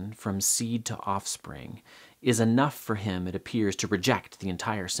revision from seed to offspring is enough for him, it appears, to reject the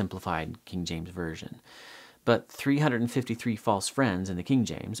entire simplified King James Version. But 353 false friends in the King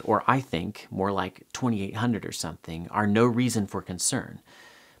James, or I think more like 2,800 or something, are no reason for concern.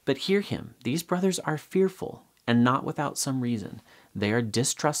 But hear him, these brothers are fearful, and not without some reason. They are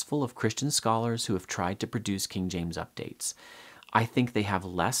distrustful of Christian scholars who have tried to produce King James updates. I think they have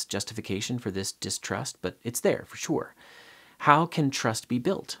less justification for this distrust, but it's there for sure. How can trust be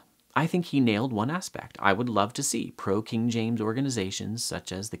built? I think he nailed one aspect. I would love to see pro-King James organizations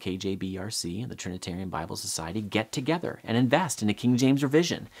such as the KJB RC and the Trinitarian Bible Society get together and invest in a King James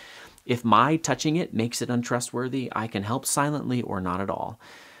revision. If my touching it makes it untrustworthy, I can help silently or not at all.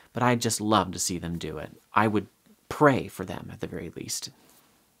 But I'd just love to see them do it. I would pray for them at the very least.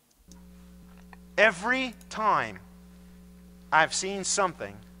 Every time I've seen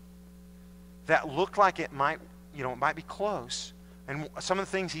something that looked like it might be close, and some of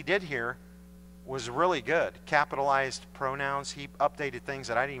the things he did here was really good. Capitalized pronouns. He updated things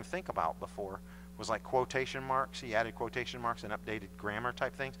that I didn't even think about before. It was like quotation marks. He added quotation marks and updated grammar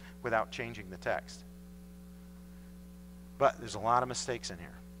type things without changing the text. But there's a lot of mistakes in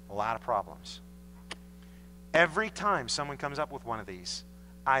here. A lot of problems. Every time someone comes up with one of these,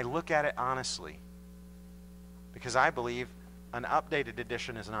 I look at it honestly, because I believe an updated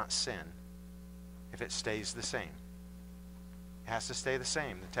edition is not sin if it stays the same. It has to stay the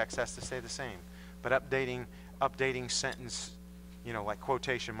same. The text has to stay the same. But updating sentence, like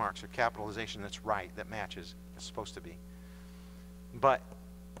quotation marks or capitalization that's right, that matches, it's supposed to be. But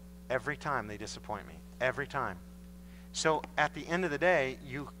every time they disappoint me. Every time. So at the end of the day,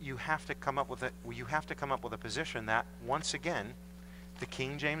 you have to come up with a position that, once again, the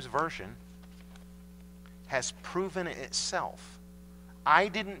King James Version has proven itself. I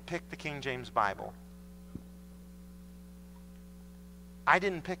didn't pick the King James Bible. I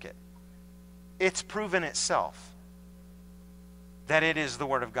didn't pick it. It's proven itself that it is the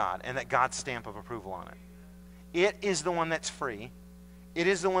Word of God and that God's stamp of approval on it. It is the one that's free. It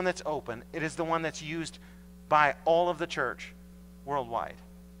is the one that's open. It is the one that's used by all of the church worldwide.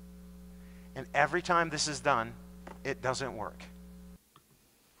 And every time this is done, it doesn't work.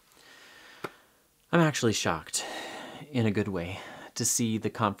 I'm actually shocked, in a good way, to see the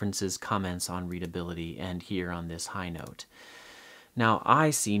conference's comments on readability end here on this high note. Now,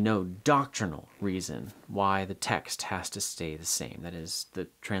 I see no doctrinal reason why the text has to stay the same. That is, the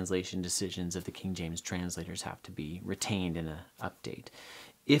translation decisions of the King James translators have to be retained in an update.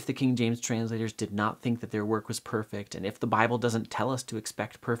 If the King James translators did not think that their work was perfect, and if the Bible doesn't tell us to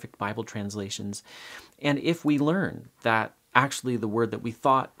expect perfect Bible translations, and if we learn that actually the word that we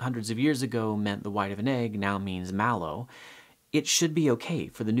thought hundreds of years ago meant the white of an egg now means mallow, it should be okay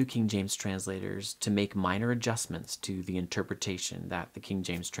for the New King James translators to make minor adjustments to the interpretation that the King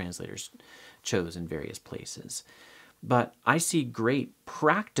James translators chose in various places. But I see great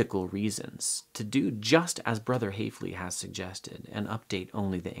practical reasons to do just as Brother Hafley has suggested and update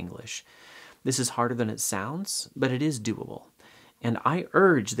only the English. This is harder than it sounds, but it is doable. And I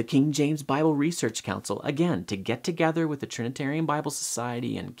urge the King James Bible Research Council, again, to get together with the Trinitarian Bible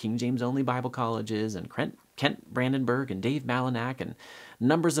Society and King James Only Bible Colleges and Kent Brandenburg and Dave Malinak and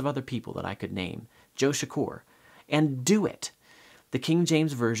numbers of other people that I could name, Joe Shakur, and do it. The King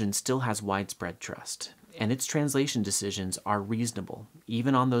James Version still has widespread trust, and its translation decisions are reasonable,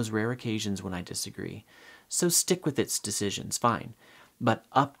 even on those rare occasions when I disagree. So stick with its decisions, fine. But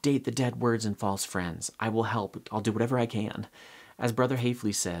update the dead words and false friends. I will help. I'll do whatever I can. As Brother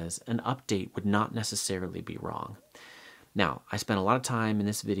Hafley says, an update would not necessarily be wrong. Now, I spent a lot of time in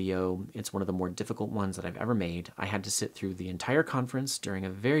this video. It's one of the more difficult ones that I've ever made. I had to sit through the entire conference during a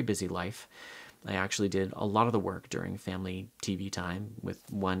very busy life. I actually did a lot of the work during family TV time with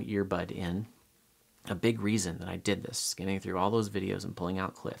one earbud in. A big reason that I did this, scanning through all those videos and pulling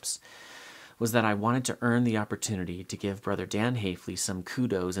out clips, was that I wanted to earn the opportunity to give Brother Dan Hafley some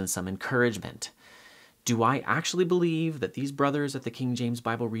kudos and some encouragement. Do I actually believe that these brothers at the King James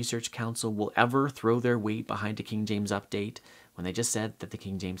Bible Research Council will ever throw their weight behind a King James update when they just said that the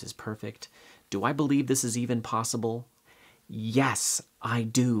King James is perfect? Do I believe this is even possible? Yes, I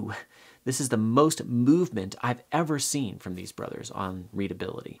do. This is the most movement I've ever seen from these brothers on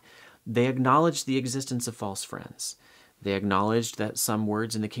readability. They acknowledged the existence of false friends. They acknowledged that some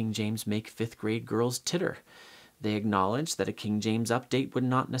words in the King James make fifth-grade girls titter. They acknowledged that a King James update would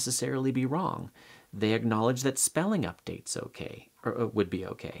not necessarily be wrong. They acknowledge that spelling updates would be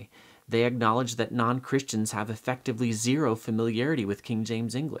okay. They acknowledge that non-Christians have effectively zero familiarity with King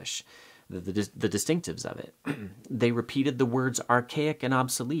James English, the distinctives of it. They repeated the words archaic and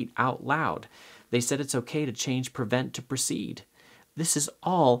obsolete out loud. They said it's okay to change prevent to proceed. This is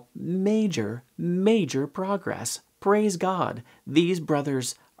all major, major progress. Praise God. These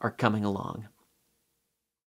brothers are coming along.